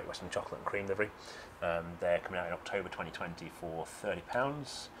classic Great Western chocolate and cream livery. They're coming out in October 2020 for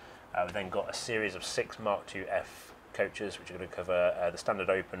 £30. We've then got a series of 6 Mark II F coaches which are going to cover the standard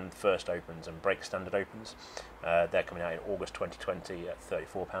open, first opens and brake standard opens. They're coming out in August 2020 at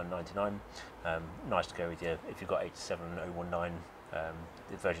 £34.99. Nice to go with you if you've got 87019.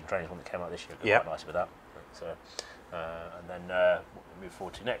 The Virgin Trains one that came out this year, quite nice with that. So, and then what we move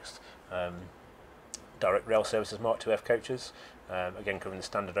forward to next, Direct Rail Services Mark II F coaches, again covering the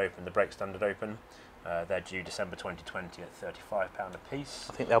standard open, the brake standard open. They're due December 2020 at £35 a piece.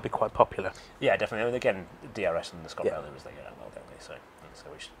 I think they'll be quite popular. Yeah, definitely. And again, DRS and the ScotRail livers, they get on well, don't they? So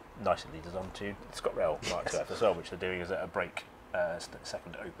which nicely leads us on to the ScotRail Mark II F as well, which they're doing as a brake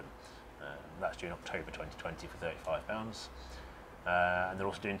second open. That's due in October 2020 for £35. And they're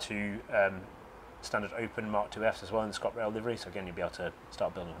also doing 2 standard open Mark II Fs as well in the ScotRail livery. So again, you'll be able to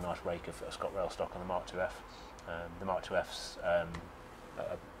start building a nice rake of ScotRail stock on the Mark II F. The Mark II Fs,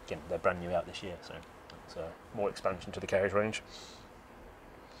 again, they're brand new out this year, so it's more expansion to the carriage range.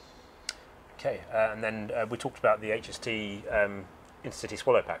 Okay, and then we talked about the HST Intercity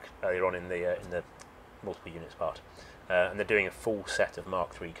Swallow Pack earlier on in the multiple units part, and they're doing a full set of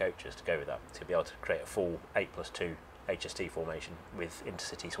Mark III coaches to go with that, to be able to create a full 8+2 HST formation with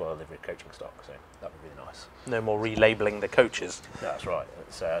Intercity Swallow livery coaching stock, so that would be really nice. No more relabelling the coaches. That's right.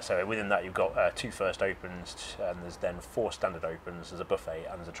 So within that you've got 2 first opens, and there's then 4 standard opens, there's a buffet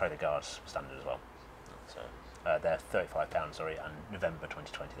and there's a trailer guards standard as well. So they're £35, sorry, and November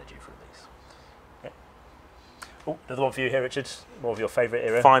 2020 they're due for release. Oh, another one for you here, Richard. More of your favourite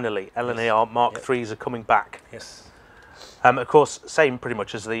era. Finally, LNAR Mark IIIs are coming back. Yes. Of course, same pretty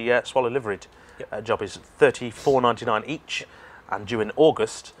much as the Swallow liveried job, is £34.99 each, and due in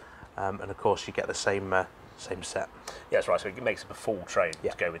August. And of course, you get the same set. Yeah, that's right. So it makes up a full train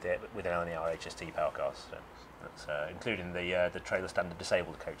to go with it with an LNAR HST power cars. So that's including the trailer standard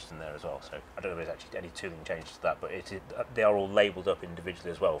disabled coaches in there as well. So I don't know if there's actually any tooling changes to that, but they are all labelled up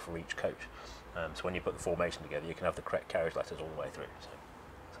individually as well for each coach. So when you put the formation together, you can have the correct carriage letters all the way through. So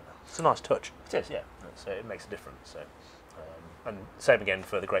it's a nice touch. It is, yeah. It makes a difference. So, and same again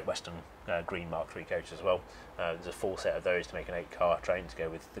for the Great Western Green Mark III coach as well. There's a full set of those to make an 8-car train to go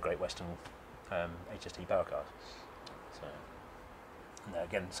with the Great Western HST power cars. So, and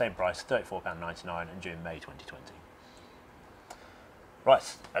again, same price, £34.99, and due in May 2020.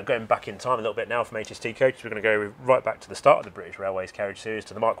 Right, going back in time a little bit now from HST coaches, we're going to go right back to the start of the British Railways carriage series,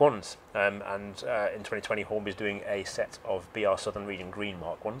 to the Mark Is. And in 2020, Hornby's doing a set of BR Southern Region Green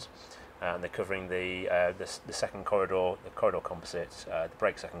Mark Is. And they're covering the second corridor, the corridor composite, the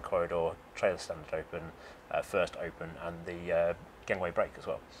brake second corridor, trailer standard open, first open, and the gangway brake as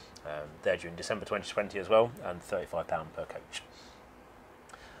well. They're due in December 2020 as well, and £35 per coach.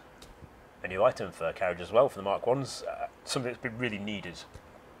 A new item for carriage as well for the Mark Is, something that's been really needed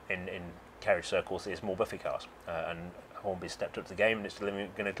in carriage circles, is more Buffy cars. And Hornby's stepped up to the game, and it's going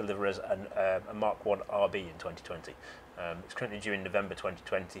to deliver us a Mark I RB in 2020. It's currently due in November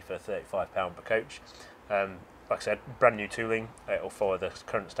 2020 for £35 per coach. Like I said, brand new tooling. It'll follow the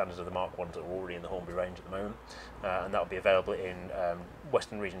current standards of the Mark Is that are already in the Hornby range at the moment, and that'll be available in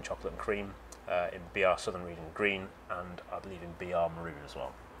Western Region Chocolate and Cream, in BR Southern Region Green, and I believe in BR Maroon as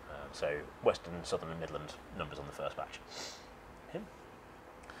well. So Western, Southern and Midland numbers on the first batch.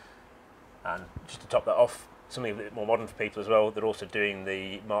 And just to top that off, something a bit more modern for people as well, they're also doing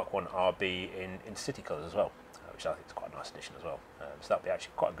the Mark I RB in city colours as well, which I think is quite a nice addition as well. So that'll be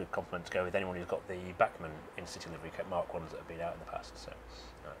actually quite a good compliment to go with anyone who's got the Bachmann in city livery Mark Is that have been out in the past.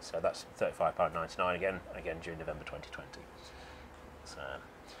 So that's £35.99 again due in November 2020. So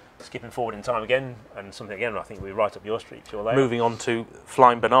skipping forward in time again, and something again I think we're right up your street for your layout. Moving on to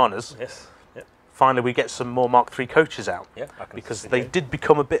Flying Bananas. Yes. Yep. Finally, we get some more Mark III coaches out. Yeah, because they did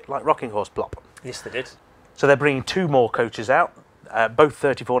become a bit like Rocking Horse Plop. Yes, they did. So they're bringing 2 more coaches out, both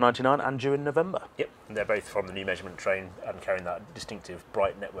 £34.99 and due in November. Yep, and they're both from the new measurement train and carrying that distinctive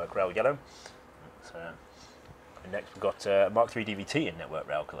bright Network Rail yellow. And next we've got Mark III DVT in Network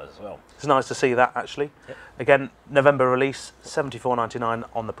Rail colours as well. It's nice to see that actually. Yep. Again, November release, £74.99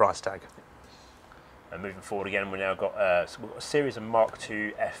 on the price tag. And moving forward again, we've now got, we've got a series of Mark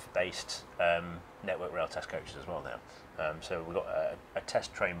II F based Network Rail test coaches as well now. So we've got a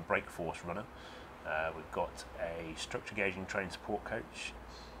test train brake force runner. We've got a structure gauging train support coach.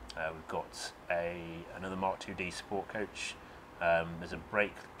 We've got another Mark II D support coach. There's a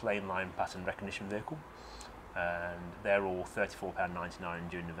brake plane line pattern recognition vehicle. and they're all £34.99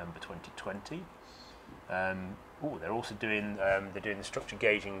 during November 2020. They're also doing the structure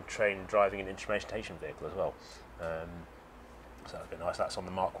gauging train driving and instrumentation vehicle as well. So that'd be nice. That's on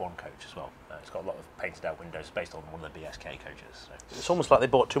the Mark 1 coach as well. It's got a lot of painted out windows based on one of the BSK coaches. So. It's almost like they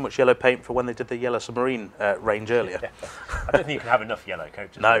bought too much yellow paint for when they did the yellow submarine range earlier. Yeah. I don't think you can have enough yellow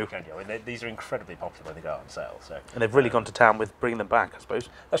coaches. No. Can you? I mean, these are incredibly popular when they go out on sale. So. And they've really gone to town with bringing them back, I suppose.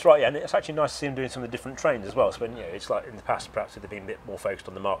 That's right, yeah. And it's actually nice to see them doing some of the different trains as well. So when it's like in the past, perhaps they've been a bit more focused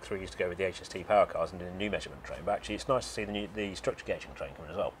on the Mark 3s to go with the HST power cars and doing a new measurement train. But actually, it's nice to see the structure gauging train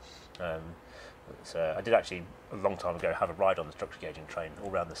coming as well. So I did actually a long time ago have a ride on the structure gauging train all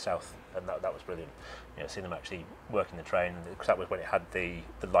around the south, and that was brilliant. Seeing them actually working the train, because that was when it had the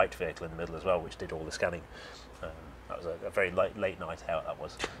light vehicle in the middle as well, which did all the scanning. That was a very late night out. That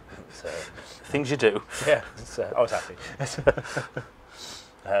was. So, things you do. Yeah, I was happy.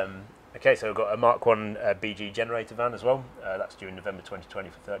 Okay, so we've got a Mark 1 BG generator van as well. That's due in November 2020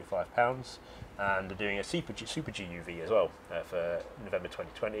 for £35. And they're doing a Super G UV as well for November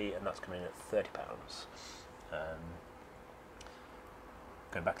 2020, and that's coming in at £30.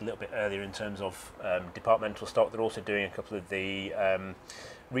 Going back a little bit earlier in terms of departmental stock, they're also doing a couple of the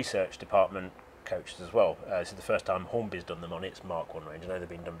research department coaches as well. This is the first time Hornby's done them on its Mark 1 range. I know they've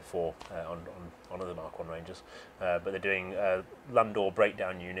been done before on other Mark 1 ranges, but they're doing Landor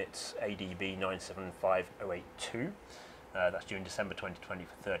breakdown units ADB 975082. That's due in December 2020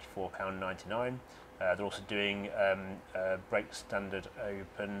 for £34.99. They're also doing brake standard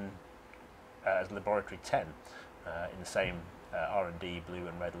open as laboratory 10 in the same R&D blue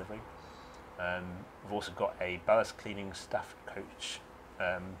and red livery. We've also got a ballast cleaning staff coach,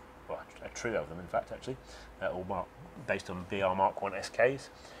 a trio of them in fact actually, all based on VR Mark 1 SKs.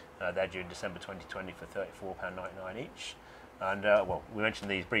 They're due in December 2020 for £34.99 each. And we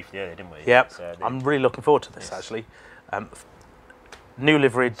mentioned these briefly earlier, didn't we? Yeah, I'm really looking forward to this actually. New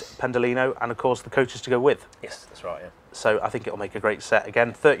liveried Pendolino, and of course the coaches to go with. Yes, that's right. Yeah. So I think it'll make a great set.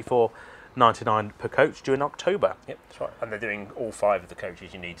 Again, £34.99 per coach during October. Yep, that's right. And they're doing all 5 of the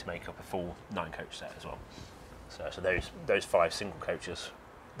coaches you need to make up a full 9-coach set as well. So those 5 single coaches,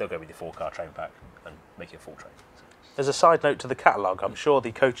 they'll go with your 4-car train pack and make it a full train. So. As a side note to the catalogue, I'm sure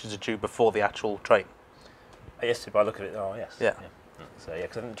the coaches are due before the actual train. Yes, by look at it. Oh, yes. Yeah. So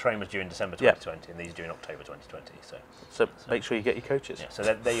because I think the train was due in December 2020, and these are due in October 2020. So make sure you get your coaches. Yeah. So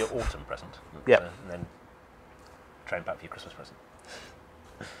they're your autumn present. Yeah. And then train back for your Christmas present.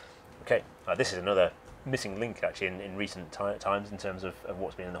 Okay. This is another missing link actually in recent times in terms of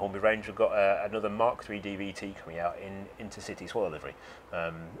what's been in the Hornby range. We've got another Mark 3 DVT coming out in Intercity Swallow livery.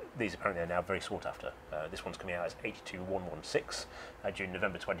 These apparently are now very sought after. This one's coming out as 82116 due in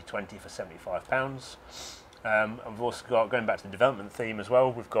November 2020 for £75. We've also got, going back to the development theme as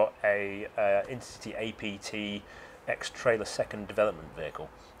well, we've got a Intercity APT X-Trailer second development vehicle,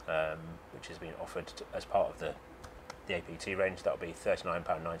 which has been offered as part of the APT range. That'll be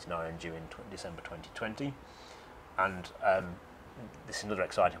 £39.99 due in December 2020. And this is another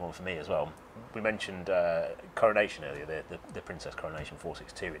exciting one for me as well. We mentioned Coronation earlier, the Princess Coronation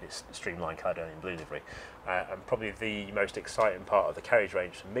 462 with its streamlined Caledonian blue livery. And probably the most exciting part of the carriage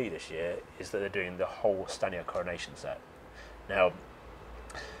range for me this year is that they're doing the whole Stania Coronation set. Now,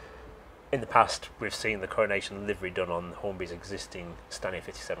 in the past, we've seen the Coronation livery done on Hornby's existing Stania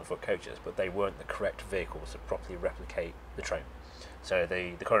 57-foot coaches, but they weren't the correct vehicles to properly replicate the train. So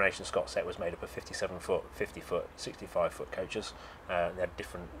the Coronation Scott set was made up of 57-foot, 50-foot, 65-foot coaches. They had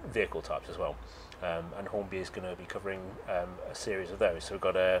different vehicle types as well. And Hornby is going to be covering a series of those. So we've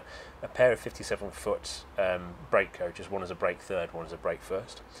got a pair of 57-foot brake coaches. One is a brake third, one is a brake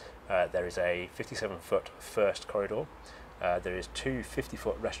first. There is a 57-foot first corridor. There is 2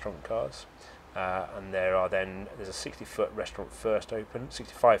 50-foot restaurant cars, and there's a 60-foot restaurant first open,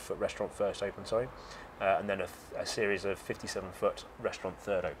 65-foot restaurant first open, sorry, and then a series of 57-foot restaurant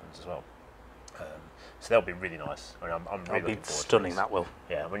third opens as well. So they'll be really nice. I mean, I'm really looking forward to stunning. That will.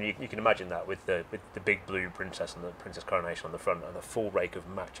 Yeah, I mean, you can imagine that with the big blue Princess and the Princess Coronation on the front, and the full rake of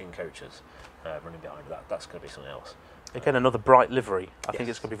matching coaches running behind that. That's going to be something else. Again, another bright livery. I think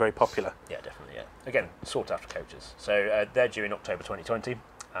it's going to be very popular. Yeah, definitely, yeah. Again, sought after coaches. So they're due in October 2020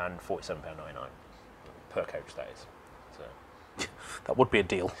 and £47.99 per coach, that is. So that would be a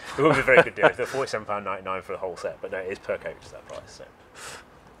deal. It would be a very good deal. They're £47.99 for the whole set, but no, it is per coach, that price.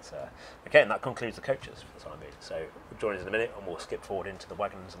 So okay, and that concludes the coaches for the time being. So join us in a minute and we'll skip forward into the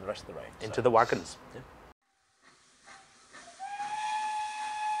wagons and the rest of the range. Into the wagons. Yeah.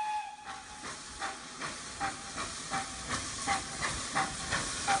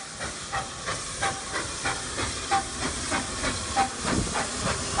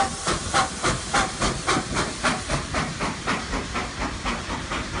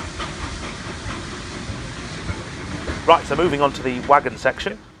 Right, so moving on to the wagon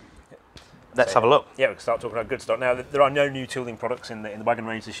section. Let's have a look. Yeah, we can start talking about good stock. Now, there are no new tooling products in the wagon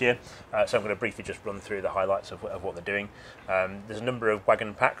range this year, so I'm going to briefly just run through the highlights of what they're doing. There's a number of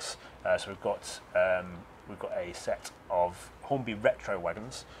wagon packs, so we've got a set of Hornby retro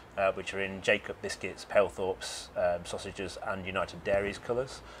wagons, which are in Jacob biscuits, Palethorpe's sausages, and United Dairies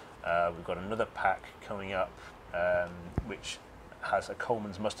colours. We've got another pack coming up, which has a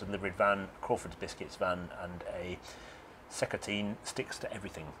Coleman's mustard liveried van, Crawford's biscuits van, and a Secatine sticks to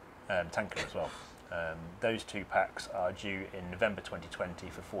everything tanker as well. Those two packs are due in November 2020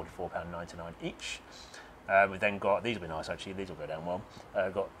 for £44.99 each. We've then got, these will be nice actually, these will go down well,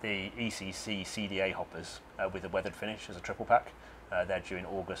 got the ECC CDA hoppers with a weathered finish as a triple pack. They're due in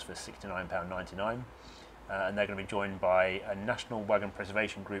August for £69.99. And they're going to be joined by a National Wagon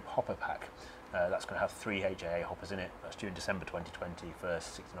Preservation Group hopper pack. That's going to have 3 HAA hoppers in it. That's due in December 2020 for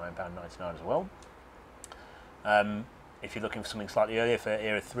 £69.99 as well. If you're looking for something slightly earlier for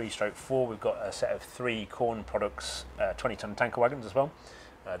era 3/4, we've got a set of 3 Corn Products 20-tonne tanker wagons as well.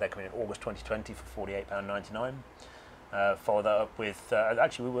 They're coming in August 2020 for £48.99. Follow that up with,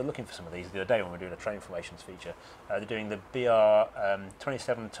 actually we were looking for some of these the other day when we were doing a train formations feature. They're doing the BR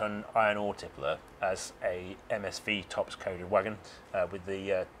 27-tonne iron ore tippler as a MSV tops coded wagon with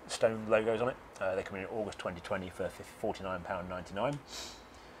the stone logos on it. They're coming in August 2020 for £49.99.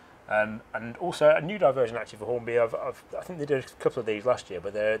 And also a new diversion actually for Hornby. I think they did a couple of these last year,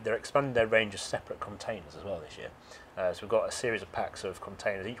 but they're expanding their range of separate containers as well this year. So we've got a series of packs of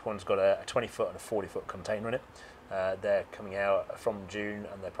containers. Each one's got a 20-foot and a 40-foot container in it. They're coming out from June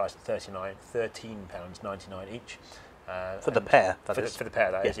and they're priced at £13.99 each. For the pair, for the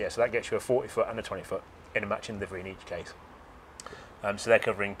pair, that is, yeah. So that gets you a 40-foot and a 20-foot in a matching livery in each case. So they're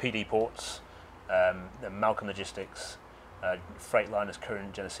covering PD Ports, the Malcolm Logistics, Freightliners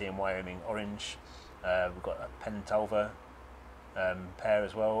Current, Genesee and Wyoming Orange. We've got a Pentalva pair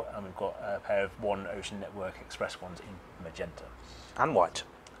as well, and we've got a pair of One Ocean Network Express ones in magenta. And white.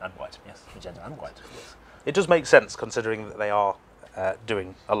 And white, yes. Magenta and white, yes. It does make sense considering that they are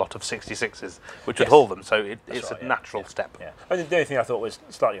doing a lot of 66s, which would haul them, so it's right, a natural step. Yeah. I think the only thing I thought was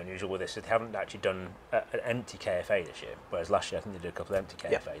slightly unusual with this is they haven't actually done an empty KFA this year, whereas last year I think they did a couple of empty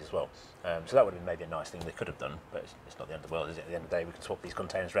KFAs as well. So that would have been maybe a nice thing they could have done, but it's not the end of the world, is it? At the end of the day, we can swap these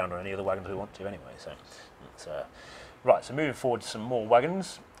containers around on any other wagons we want to anyway. So it's, right, so moving forward to some more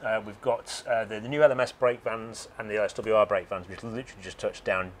wagons. We've got the new LMS brake vans and the LSWR brake vans, which literally just touched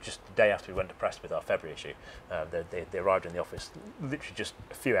down just the day after we went to press with our February issue. They arrived in the office literally just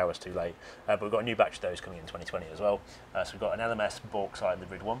a few hours too late, but we've got a new batch of those coming in 2020 as well. So we've got an LMS bauxite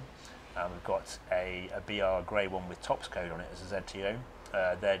liveried one, and we've got a BR grey one with tops code on it as a ZTO.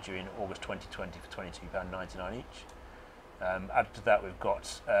 They're due in August 2020 for £22.99 each. Added to that, we've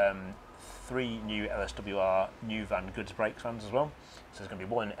got 3 new LSWR new van goods brakes vans as well. So there's going to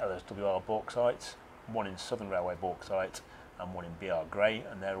be one in LSWR bauxite, one in Southern Railway bauxite, and one in BR grey,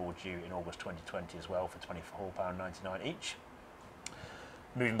 and they're all due in August 2020 as well for £24.99 each.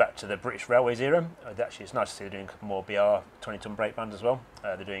 Moving back to the British Railways era, actually it's nice to see they're doing a couple more BR 20-tonne brake vans as well.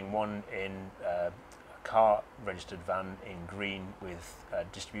 They're doing one in a car registered van in green with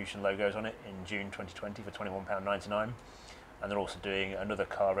distribution logos on it in June 2020 for £21.99. And they're also doing another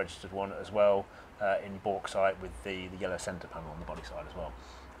car registered one as well in bauxite with the yellow centre panel on the body side as well.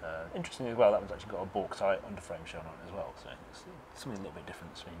 Interestingly as well, that one's actually got a bauxite underframe shown on it as well, so it's something a little bit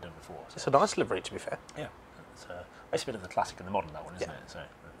different that's been done before. So. It's a nice livery, to be fair. Yeah, it's a bit of the classic and the modern, that one, isn't it?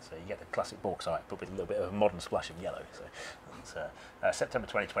 So you get the classic bauxite, but with a little bit of a modern splash of yellow. So it's September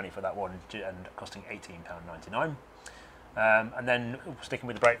 2020 for that one, and costing £18.99. And then sticking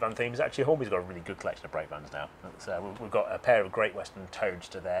with the brake van themes, actually Hornby's got a really good collection of brake vans now. We've got a pair of Great Western Toads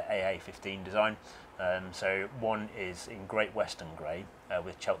to their AA15 design. So one is in Great Western grey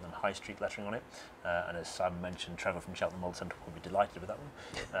with Cheltenham High Street lettering on it, and as Simon mentioned, Trevor from Cheltenham Old Centre will be delighted with that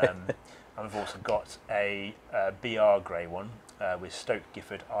one. And we've also got a BR grey one with Stoke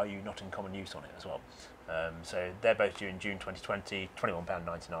Gifford Are You Not in Common Use on it as well. So they're both due in June 2020,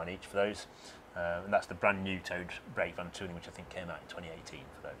 £21.99 each for those. And that's the brand new Toad brake van tooling, which I think came out in 2018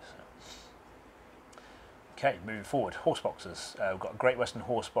 for those. Okay, moving forward, horse boxes. We've got a Great Western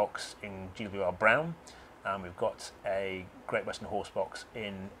horse box in GWR Brown, and we've got a Great Western horse box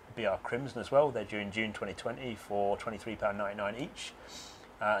in BR Crimson as well. They're due in June 2020 for £23.99 each.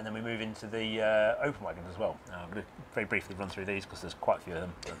 And then we move into the open wagons as well. I'm going to very briefly run through these because there's quite a few of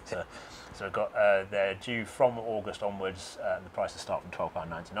them. But, so we've got they're due from August onwards, and the prices start from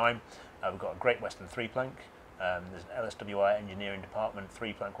 £12.99. We've got a Great Western 3-plank. There's an LSWI Engineering Department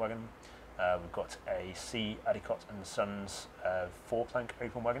 3-plank wagon. We've got a C. Adicott and Sons 4-plank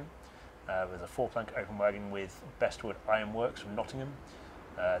open wagon. There's a 4-plank open wagon with Bestwood Ironworks from Nottingham.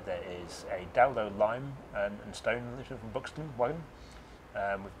 There is a Daldo Lime and Stone from Buxton wagon.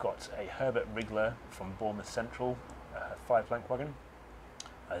 We've got a Herbert Wriggler from Bournemouth Central 5-plank wagon.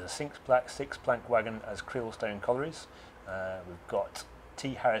 There's a 6-plank wagon as Creelstone Collieries. We've got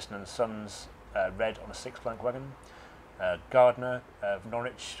T. Harrison and Sons Red on a 6-plank wagon. Gardner of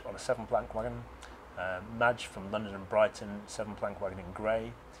Norwich on a 7-plank wagon. Madge from London and Brighton 7-plank wagon in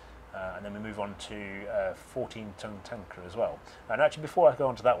grey. And then we move on to 14-ton tanker as well. And actually, before I go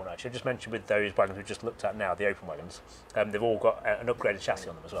on to that one, I just mentioned with those wagons we've just looked at now, the open wagons, they've all got an upgraded chassis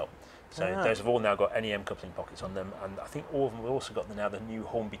on them as well. So those have all now got NEM coupling pockets on them, and I think all of them have also got now the new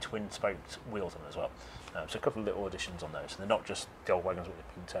Hornby twin-spoked wheels on them as well. So a couple of little additions on those. And they're not just the old wagons that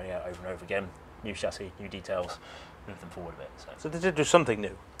we've been turning out over and over again. New chassis, new details, move them forward a bit. So they did do something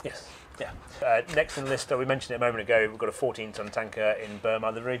new. Yes. Yeah. Next in the list, we mentioned it a moment ago, we've got a 14-ton tanker in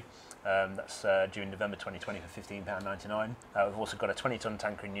Burma livery. That's due in November 2020 for £15.99. We've also got a 20-ton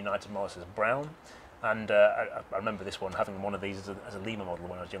tanker in United Morris's Brown. And I remember this one, having one of these as a Lima model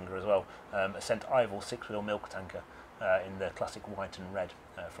when I was younger as well. A St Ivel 6-wheel milk tanker in the classic white and red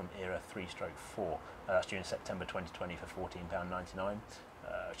from era 3/4. That's due in September 2020 for £14.99.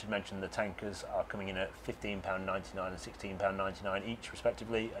 I should mention the tankers are coming in at £15.99 and £16.99 each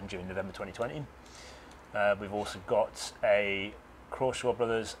respectively, and due in November 2020. We've also got a Crawshaw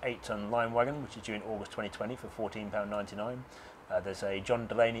Brothers 8-ton line wagon, which is due in August 2020 for £14.99. There's a John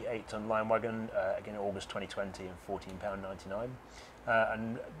Delaney 8-ton line wagon, again in August 2020 and £14.99.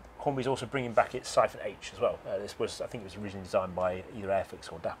 And Hornby's also bringing back its Siphon H as well. This was, I think it was originally designed by either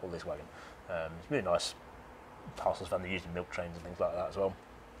Airfix or Dapple, this wagon. It's really nice parcels van, they're used in milk trains and things like that as well.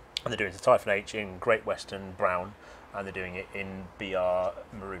 And they're doing the Siphon H in Great Western Brown, and they're doing it in BR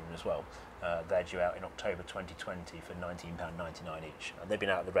Maroon as well. They're due out in October 2020 for £19.99 each. And they've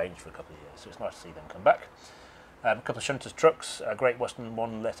been out of the range for a couple of years, so it's nice to see them come back. A couple of Shunters trucks, a Great Western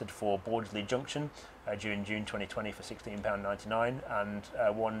one lettered for Bordesley Junction, due in June 2020 for £16.99,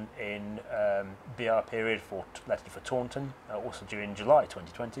 and one in BR period lettered for Taunton, also due in July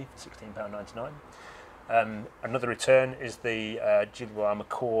 2020 for £16.99. Another return is the Gillois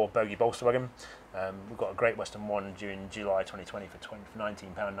McCaw Bogie Bolster wagon. We've got a Great Western one due in July 2020 for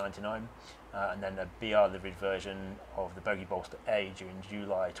 £19.99, and then a BR liveried version of the Bogie Bolster A due in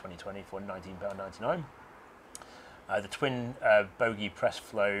July 2020 for £19.99. The twin bogie press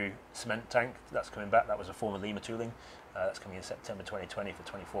flow cement tank, that's coming back. That was a former Lima tooling. That's coming in September 2020 for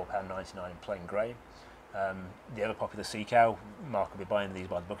 £24.99 in plain grey. The other popular Sea Cow, Mark will be buying these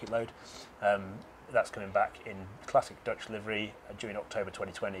by the bucket load. That's coming back in classic Dutch livery due in October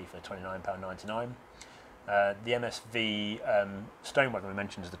 2020 for £29.99. The MSV stone wagon we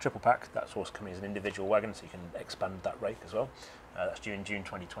mentioned is the triple pack. That's also coming as an individual wagon, so you can expand that rake as well. That's due in June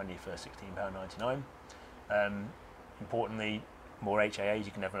 2020 for £16.99. Importantly, more HAAs, you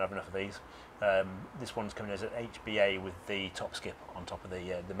can never have enough of these. This one's coming as an HBA with the top skip on top of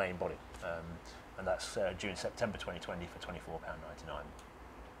the main body, and that's due in September 2020 for £24.99.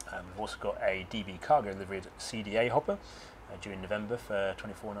 We've also got a DB cargo liveried CDA hopper due in November for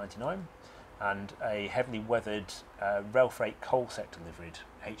 £24.99, and a heavily weathered rail freight coal sector liveried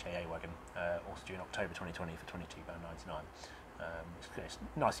HAA wagon, also due in October 2020 for £22.99. It's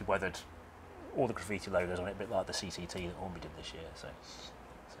nicely weathered. All the graffiti logos on it, a bit like the CCT that Hornby did this year. So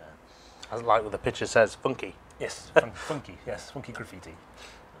I like what the picture says, funky. Yes, funky. Yes, funky graffiti.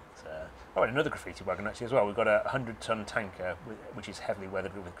 And another graffiti wagon actually as well. We've got a 100-ton tanker which is heavily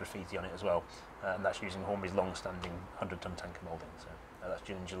weathered with graffiti on it as well, and that's using Hornby's long-standing 100-ton tanker moulding. So that's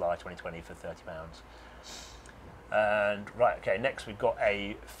due in July 2020 for £30. And right, okay. Next we've got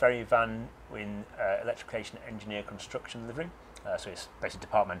a ferry van in electrification engineer construction livery. So it's basically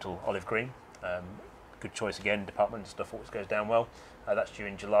departmental olive green. Good choice again, department stuff always goes down well. That's due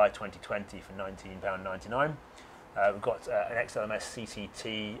in July 2020 for £19.99. We've got an XLMS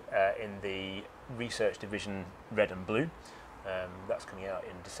CCT in the research division red and blue. That's coming out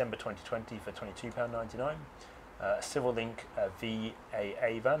in December 2020 for £22.99. A Civil Link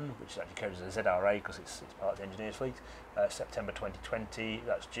VAA van, which is actually coded as a ZRA because it's part of the engineers fleet. September 2020,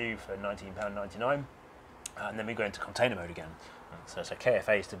 that's due for £19.99. And then we go into container mode again. So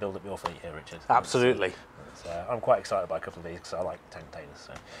KFAs to build up your fleet here, Richard. Absolutely. I'm quite excited by a couple of these because I like tank containers.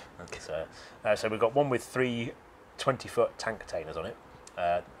 So we've got one with 3 20-foot tank containers on it.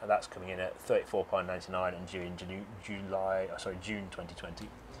 And that's coming in at £34.99 and due in June 2020.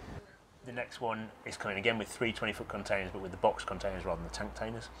 The next one is coming again with 3 20-foot containers, but with the box containers rather than the tank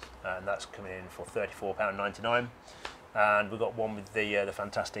containers, and that's coming in for £34.99. And we've got one with the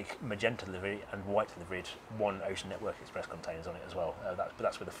fantastic magenta livery and white liveried one Ocean Network Express containers on it as well. But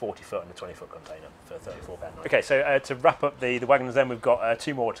that's with a 40-foot and a 20-foot container for £34.90. Okay, so to wrap up the wagons then, we've got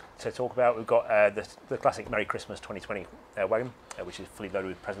two more to talk about. We've got the classic Merry Christmas 2020 wagon, which is fully loaded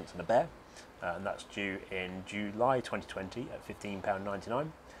with presents and a bear. And that's due in July 2020 at £15.99.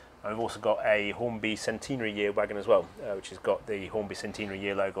 And we've also got a Hornby Centenary Year wagon as well, which has got the Hornby Centenary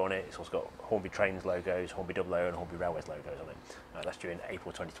Year logo on it. It's also got Hornby Trains logos, Hornby 00 and Hornby Railways logos on it. That's due in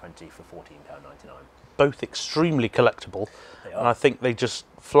April 2020 for £14.99. Both extremely collectible, and I think they just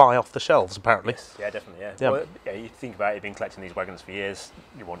fly off the shelves, apparently. Yes, yeah, definitely, yeah. Well, yeah, you think about it, you've been collecting these wagons for years,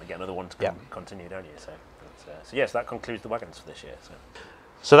 you want to get another one to continue, don't you? So yes, that concludes the wagons for this year.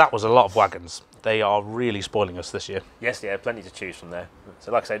 So that was a lot of wagons. They are really spoiling us this year. Yes, yeah, plenty to choose from there.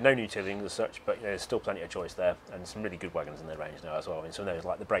 So like I say, no new tillings as such, but there's still plenty of choice there, and some really good wagons in their range now as well. I mean, some of those,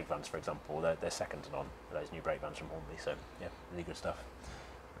 like the brake vans, for example, they're second to none, those new brake vans from Hornby, so yeah, really good stuff.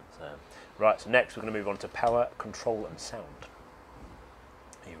 Right, so next we're going to move on to power, control and sound.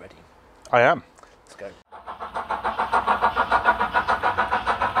 Are you ready? I am. Let's go.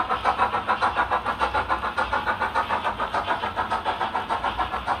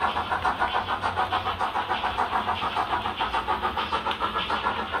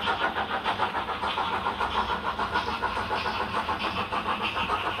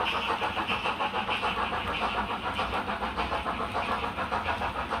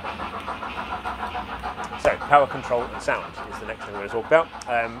 So, power, control and sound is the next thing we're going to talk about,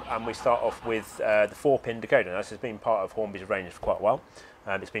 and we start off with the 4-pin decoder. Now, this has been part of Hornby's range for quite a while.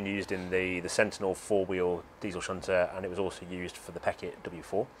 It's been used in the Sentinel 4-wheel diesel shunter, and it was also used for the Peckett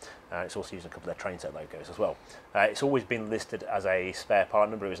W4. It's also used in a couple of their train set logos as well. It's always been listed as a spare part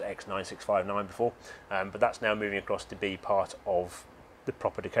number. It was X9659 before, but that's now moving across to be part of the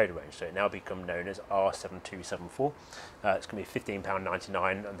proper decoder range, so it now become known as R7274. It's going to be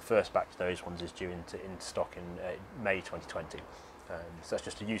 £15.99, and the first batch of those ones is due into stock in May 2020. So that's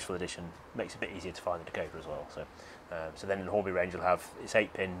just a useful addition, makes it a bit easier to find the decoder as well. So then in the Hornby range you'll have its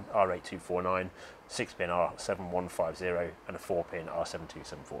 8-pin R8249, 6-pin R7150 and a 4-pin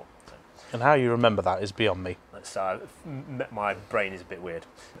R7274. And how you remember that is beyond me. My brain is a bit weird.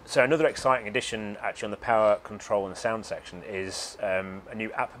 So another exciting addition actually on the power, control and sound section is a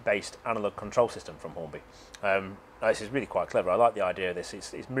new app-based analog control system from Hornby. This is really quite clever. I like the idea of this.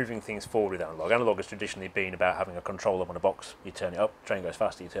 It's moving things forward with analog. Analog has traditionally been about having a controller on a box. You turn it up, train goes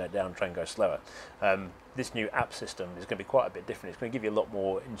faster, you turn it down, train goes slower. This new app system is going to be quite a bit different. It's going to give you a lot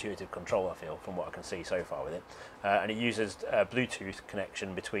more intuitive control, I feel, from what I can see so far with it. And it uses a Bluetooth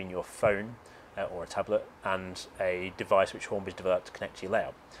connection between your phone or a tablet and a device which Hornby's developed to connect to your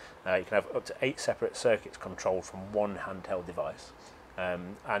layout. You can have up to 8 separate circuits controlled from one handheld device.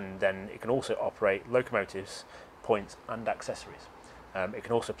 And then it can also operate locomotives, points and accessories. It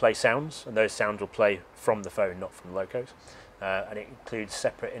can also play sounds, and those sounds will play from the phone, not from the locos. And it includes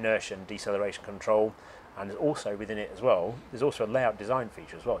separate inertia and deceleration control, and there's also within it as well, there's also a layout design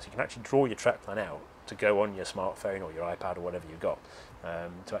feature as well, so you can actually draw your track plan out to go on your smartphone or your iPad or whatever you've got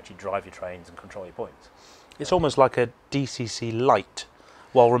to actually drive your trains and control your points. It's almost like a DCC Lite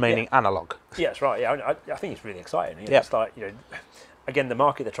while remaining analog. Yeah, that's right. Yeah, I think it's really exciting. It's like, again, the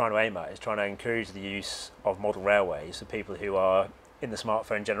market they're trying to aim at is trying to encourage the use of model railways for people who are in the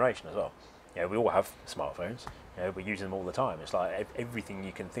smartphone generation as well. We all have smartphones. We're using them all the time. It's like everything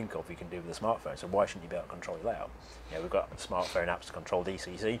you can think of you can do with a smartphone, so why shouldn't you be able to control your layout? We've got smartphone apps to control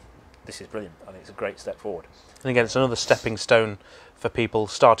DCC. This is brilliant. I think it's a great step forward. And again, it's another stepping stone for people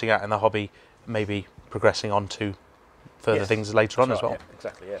starting out in the hobby, maybe progressing on to further things later on as well. Yeah,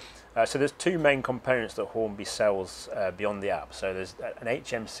 exactly, yeah. So there's two main components that Hornby sells beyond the app. So there's an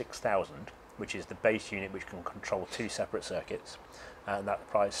HM6000, which is the base unit which can control 2 separate circuits. And that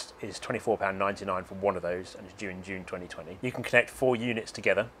price is £24.99 for one of those, and it's due in June 2020. You can connect 4 units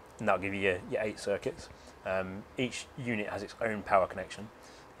together, and that'll give you your 8 circuits. Each unit has its own power connection.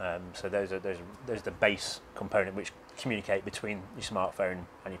 So those are the base component which communicate between your smartphone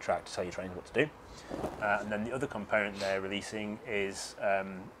and your track to tell your trains what to do. And then the other component they're releasing is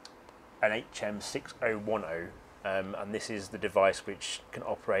an HM6010, and this is the device which can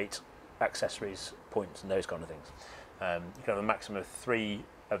operate accessories, points, and those kind of things. You can have a maximum of 3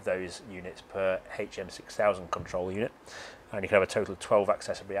 of those units per HM6000 control unit, and you can have a total of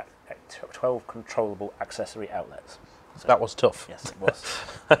 12 controllable accessory outlets. So that was tough. Yes, it was.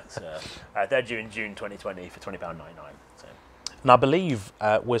 They're due in June 2020 for £20.99. So. And I believe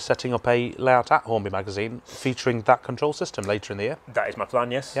we're setting up a layout at Hornby Magazine featuring that control system later in the year. That is my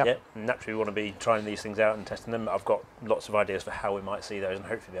plan, yes. Yep. Yeah. Naturally, we want to be trying these things out and testing them. I've got lots of ideas for how we might see those, and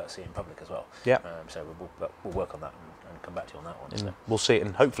hopefully be able to see it in public as well. Yeah. So we'll work on that and come back to you on that one. So. We'll see it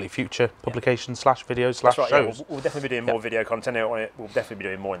in hopefully future publications / videos / Right, shows. Yeah, we'll definitely be doing more video content on it. We'll definitely be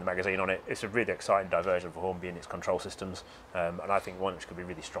doing more in the magazine on it. It's a really exciting diversion for Hornby and its control systems, and I think one which could be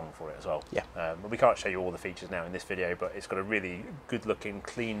really strong for it as well. Yeah. We can't show you all the features now in this video, but it's got a really good-looking,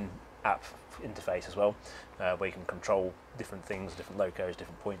 clean app interface as well, where you can control different things, different locos,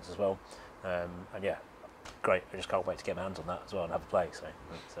 different points as well. And yeah, great. I just can't wait to get my hands on that as well and have a play. So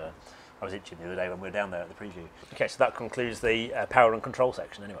I was itching the other day when we were down there at the preview. Okay, so that concludes the power and control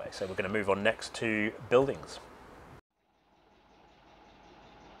section anyway. So we're going to move on next to buildings.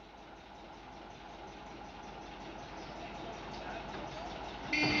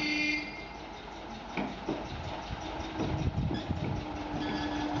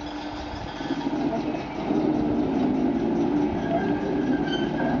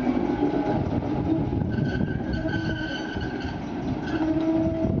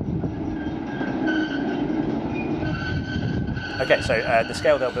 Okay, so the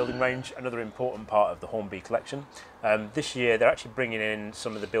Scaledale building range, another important part of the Hornby collection. This year they're actually bringing in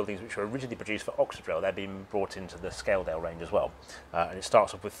some of the buildings which were originally produced for Oxford Rail. They're being brought into the Scaledale range as well. And it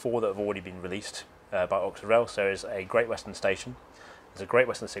starts off with 4 that have already been released by Oxford Rail. So there's a Great Western Station, there's a Great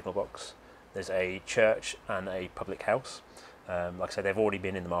Western Signal Box, there's a church and a public house. Like I said, they've already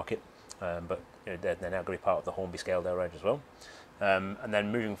been in the market, but they're now going to be part of the Hornby Scaledale range as well. And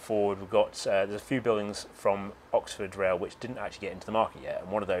then moving forward, we've got there's a few buildings from Oxford Rail which didn't actually get into the market yet.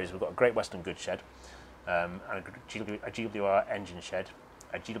 And one of those, we've got a Great Western Goods Shed, and a GWR engine shed,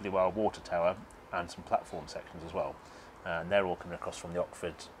 a GWR water tower, and some platform sections as well. And they're all coming across from the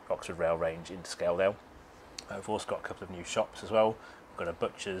Oxford Rail range into Scaledale. We've also got a couple of new shops as well. We've got a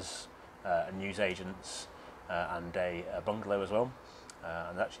butcher's, a newsagent's, and a bungalow as well.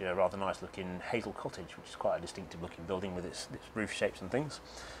 And actually a rather nice looking hazel cottage, which is quite a distinctive looking building with its roof shapes and things.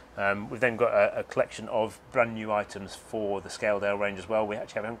 We've then got a collection of brand new items for the Scaledale range as well. We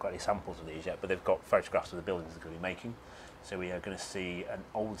actually haven't got any samples of these yet, but they've got photographs of the buildings they're going to be making. So we are going to see an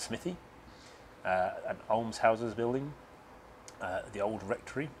old smithy, an almshouses building, the old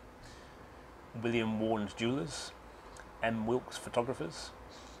rectory, William Warren's Jewellers, M. Wilkes Photographers,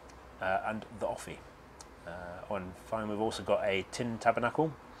 and the Offie. And finally, we've also got a tin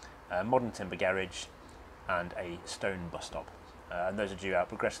tabernacle, a modern timber garage, and a stone bus stop. And those are due out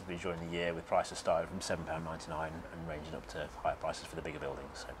progressively during the year, with prices starting from £7.99 and ranging up to higher prices for the bigger buildings.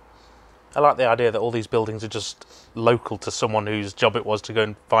 So. I like the idea that all these buildings are just local to someone whose job it was to go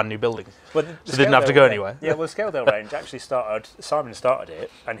and find new buildings. Well, so they didn't have to go anywhere. Yeah, well, the Scaledale range actually started, Simon started it,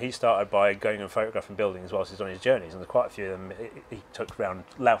 and he started by going and photographing buildings whilst he's on his journeys, and there's quite a few of them he took around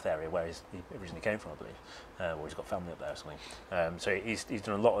Louth area, where he originally came from, I believe, or he's got family up there or something. So he's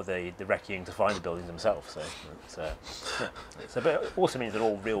done a lot of the recceing to find the buildings himself. So, but it also means they're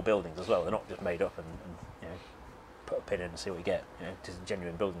all real buildings as well. They're not just made up and put a pin in and see what you get. It's a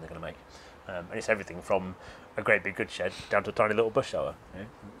genuine building they're going to make. And it's everything from a great big goods shed down to a tiny little bus shower.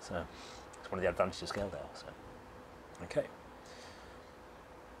 It's one of the advantages of Scaledale. So. Okay.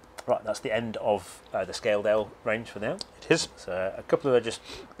 Right, that's the end of the Scaledale range for now. It is. So a couple of just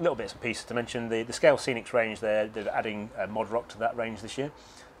little bits and pieces to mention. The Scale Scenics range, they're adding Mod Rock to that range this year.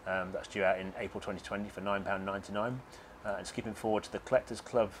 That's due out in April 2020 for £9.99. And skipping forward to the Collectors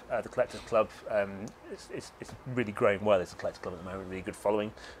Club, it's really growing well. It's a Collectors Club at the moment, really good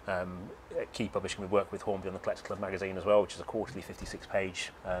following. Key publishing, we work with Hornby on the Collectors Club magazine as well, which is a quarterly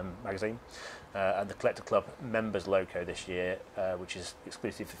 56-page magazine. And the Collector Club members logo this year, which is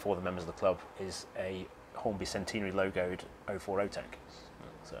exclusive for the members of the club, is a Hornby Centenary logoed 040 tank.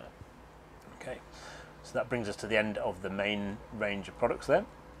 So, okay, so that brings us to the end of the main range of products there,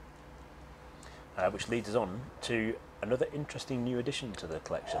 which leads us on to another interesting new addition to the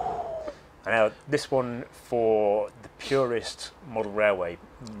collection. And now this one, for the purist model railway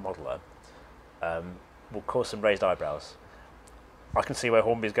modeller, will cause some raised eyebrows. I can see where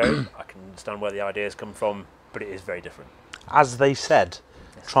Hornby's going, I can understand where the ideas come from, but it is very different. As they said,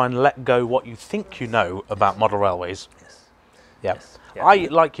 yes. Try and let go what you think you know about model railways. Yes. Yeah. Yes. Yeah. I,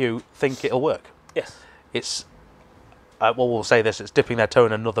 like you, think it'll work. Yes. It's, well, we'll say this, it's dipping their toe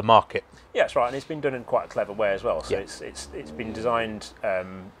in another market. Yeah, that's right, and it's been done in quite a clever way as well. So yeah. it's been designed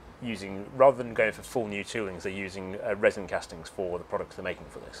using, rather than going for full new toolings, they're using resin castings for the products they're making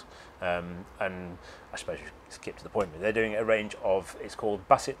for this. And I suppose you skip to the point, they're doing a range of, it's called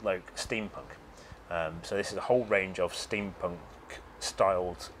Bassett Loke Steampunk. So this is a whole range of steampunk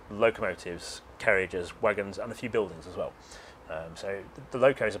styled locomotives, carriages, wagons, and a few buildings as well. So the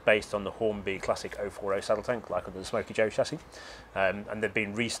locos are based on the Hornby classic 040 saddle tank, like on the Smoky Joe chassis, and they've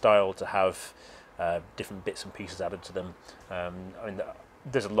been restyled to have different bits and pieces added to them. I mean,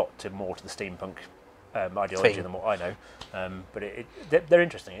 there's a lot more to the steampunk ideology Thing. than what I know. But they're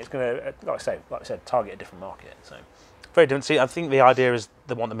interesting. It's going to, like I said, target a different market. So Very different. See, I think the idea is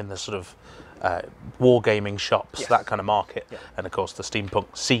they want them in the sort of wargaming shops, Yes. that kind of market, Yeah. and of course the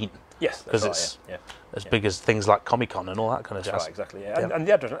steampunk scene, yes, because that's it's right, as big as things like Comic-Con and all that kind of That's jazz. right, exactly. Yeah. And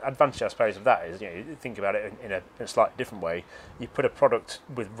the advantage, I suppose, of that is, you think about it in a slightly different way. You put a product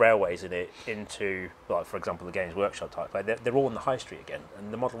with railways in it into, like, for example, the Games Workshop type. Like they're all on the high street again,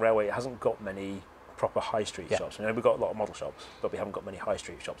 and the model railway hasn't got many proper high street shops. We've got a lot of model shops, but we haven't got many high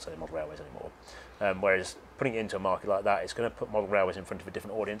street shops selling model railways anymore. Whereas putting it into a market like that, it's going to put model railways in front of a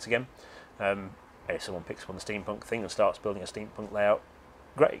different audience again. If someone picks up on the steampunk thing and starts building a steampunk layout,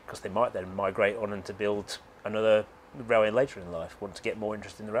 great, because they might then migrate on and to build another railway later in life, want to get more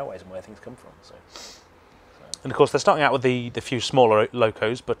interested in the railways and where things come from. So. And of course they're starting out with the few smaller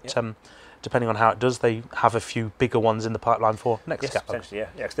locos, but depending on how it does, they have a few bigger ones in the pipeline for next catalogue. Potentially, yeah,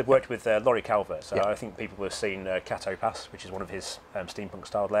 because they've worked with Laurie Calvert, so I think people have seen Cato Pass, which is one of his steampunk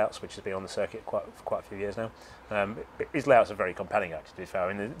styled layouts, which has been on the circuit for quite a few years now. His layouts are very compelling, actually, to be fair.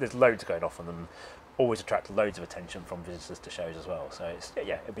 I mean, there's loads going off on them, always attract loads of attention from visitors to shows as well. So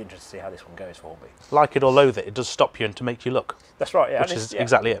it'd be interesting to see how this one goes for Hornby. Like it or loathe it, it does stop you and to make you look. That's right, yeah. Which is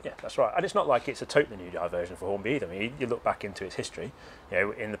exactly it. Yeah, that's right. And it's not like it's a totally new diversion for Hornby either. I mean, you look back into its history.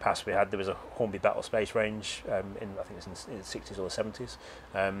 In the past there was a Hornby Battle Space range I think it was in the 60s or the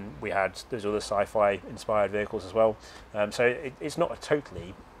 70s. There's other sci-fi inspired vehicles as well. So it's not a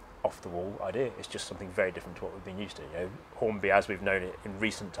totally off the wall idea. It's just something very different to what we've been used to. Hornby, as we've known it in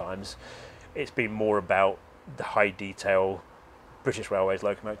recent times, it's been more about the high detail British Railways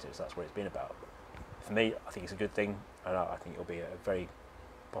locomotives. That's what it's been about. For me, I think it's a good thing, and I think it'll be a very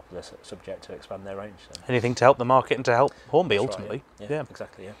popular subject to expand their range. So. Anything to help the market and to help Hornby ultimately. Right, yeah,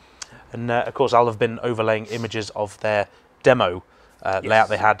 exactly. Yeah. And of course, I'll have been overlaying images of their demo layout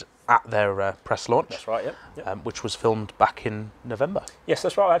they had at their press launch. That's right. Yep. Which was filmed back in November. Yes,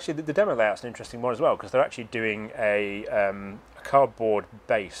 that's right. Actually, the demo layout's an interesting one as well, because they're actually doing a cardboard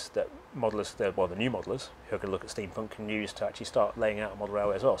base that modelers, the new modelers who can look at steampunk can use to actually start laying out a model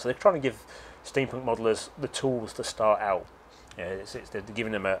railway as well. So they're trying to give steampunk modelers the tools to start out. They're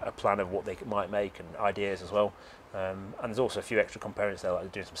giving them a plan of what they might make and ideas as well. And there's also a few extra components there, like they're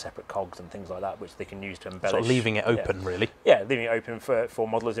doing some separate cogs and things like that, which they can use to embellish. Sort of leaving it open, really. Yeah, leaving it open for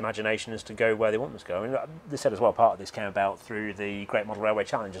modelers' imagination as to go where they want them to go. I mean, they said as well, part of this came about through the Great Model Railway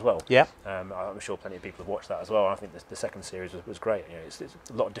Challenge as well. Yeah. I'm sure plenty of people have watched that as well. I think the second series was great. It's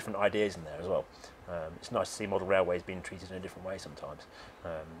a lot of different ideas in there as well. It's nice to see model railways being treated in a different way sometimes.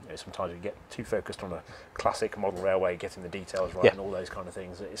 Sometimes we get too focused on a classic model railway, getting the details right and all those kind of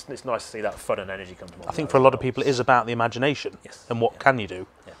things. It's nice to see that fun and energy come to model. I think for a lot of people it is about the imagination and what can you do.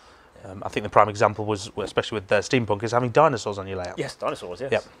 I think the prime example was, especially with steampunk, is having dinosaurs on your layout. Yes, dinosaurs,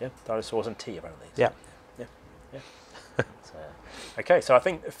 yes. Yep. Yeah, dinosaurs and tea, apparently. Yeah. Okay, so I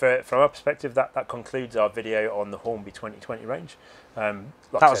think from our perspective, that concludes our video on the Hornby 2020 range. That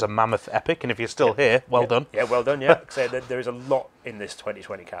was a mammoth epic, and if you're still here, well done. Yeah, well done, yeah. So there is a lot in this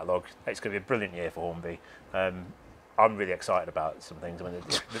 2020 catalogue. It's going to be a brilliant year for Hornby. I'm really excited about some things. I mean,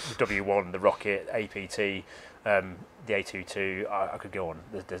 the W1, the Rocket, APT, the A22, I could go on.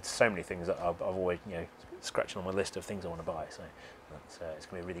 There's so many things that I've always, scratching on my list of things I want to buy. So it's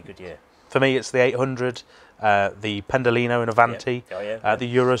going to be a really good year. For me, it's the 800, the Pendolino and Avanti,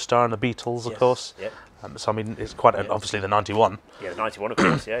 the Eurostar and the Beetles, of course. Yep. So, I mean, it's quite obviously the 91. Yeah, the 91, of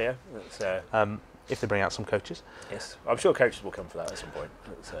course, yeah. If they bring out some coaches. Yes, I'm sure coaches will come for that at some point.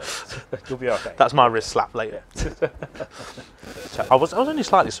 You'll be okay. That's my wrist slap later. So I was only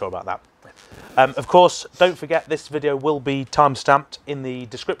slightly sore about that. Of course, don't forget this video will be time-stamped in the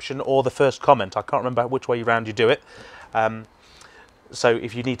description or the first comment. I can't remember which way round you do it. So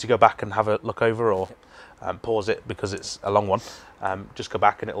if you need to go back and have a look over or pause it because it's a long one, just go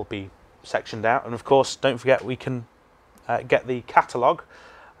back and it'll be sectioned out. And of course, don't forget we can get the catalogue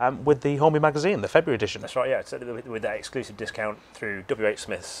with the Hornby Magazine, the February edition. That's right, yeah. So with that exclusive discount through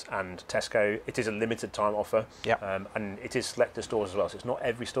WHSmiths and Tesco, it is a limited time offer. Yeah. And it is selected stores as well, so it's not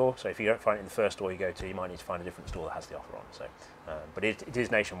every store. So if you don't find it in the first store you go to, you might need to find a different store that has the offer on. So, but it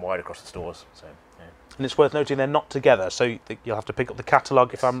is nationwide across the stores. So. Yeah. And it's worth noting they're not together, so you'll have to pick up the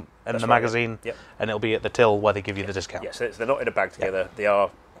catalogue and the magazine, and it'll be at the till where they give you the discount. Yes, they're not in a bag together. They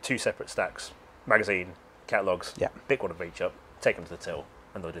are two separate stacks: magazine, catalogues. Yeah. Pick one of each up, take them to the till,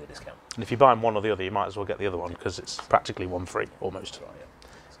 and they'll do a discount. And if you buy one or the other, you might as well get the other one because it's practically one free, almost. Right,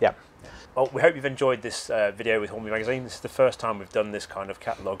 yeah. Well, we hope you've enjoyed this video with Hornby Magazine. This is the first time we've done this kind of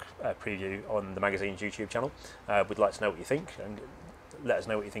catalogue preview on the magazine's YouTube channel. We'd like to know what you think, and let us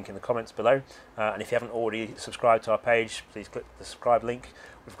know what you think in the comments below. And if you haven't already subscribed to our page, please click the subscribe link.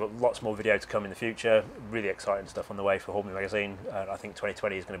 We've got lots more video to come in the future. Really exciting stuff on the way for Hornby Magazine. I think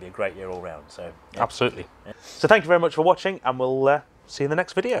 2020 is going to be a great year all round. So yeah. Absolutely. Yeah. So thank you very much for watching, and we'll see you in the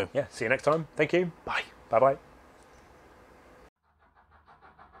next video. Yeah, see you next time. Thank you. Bye. Bye-bye.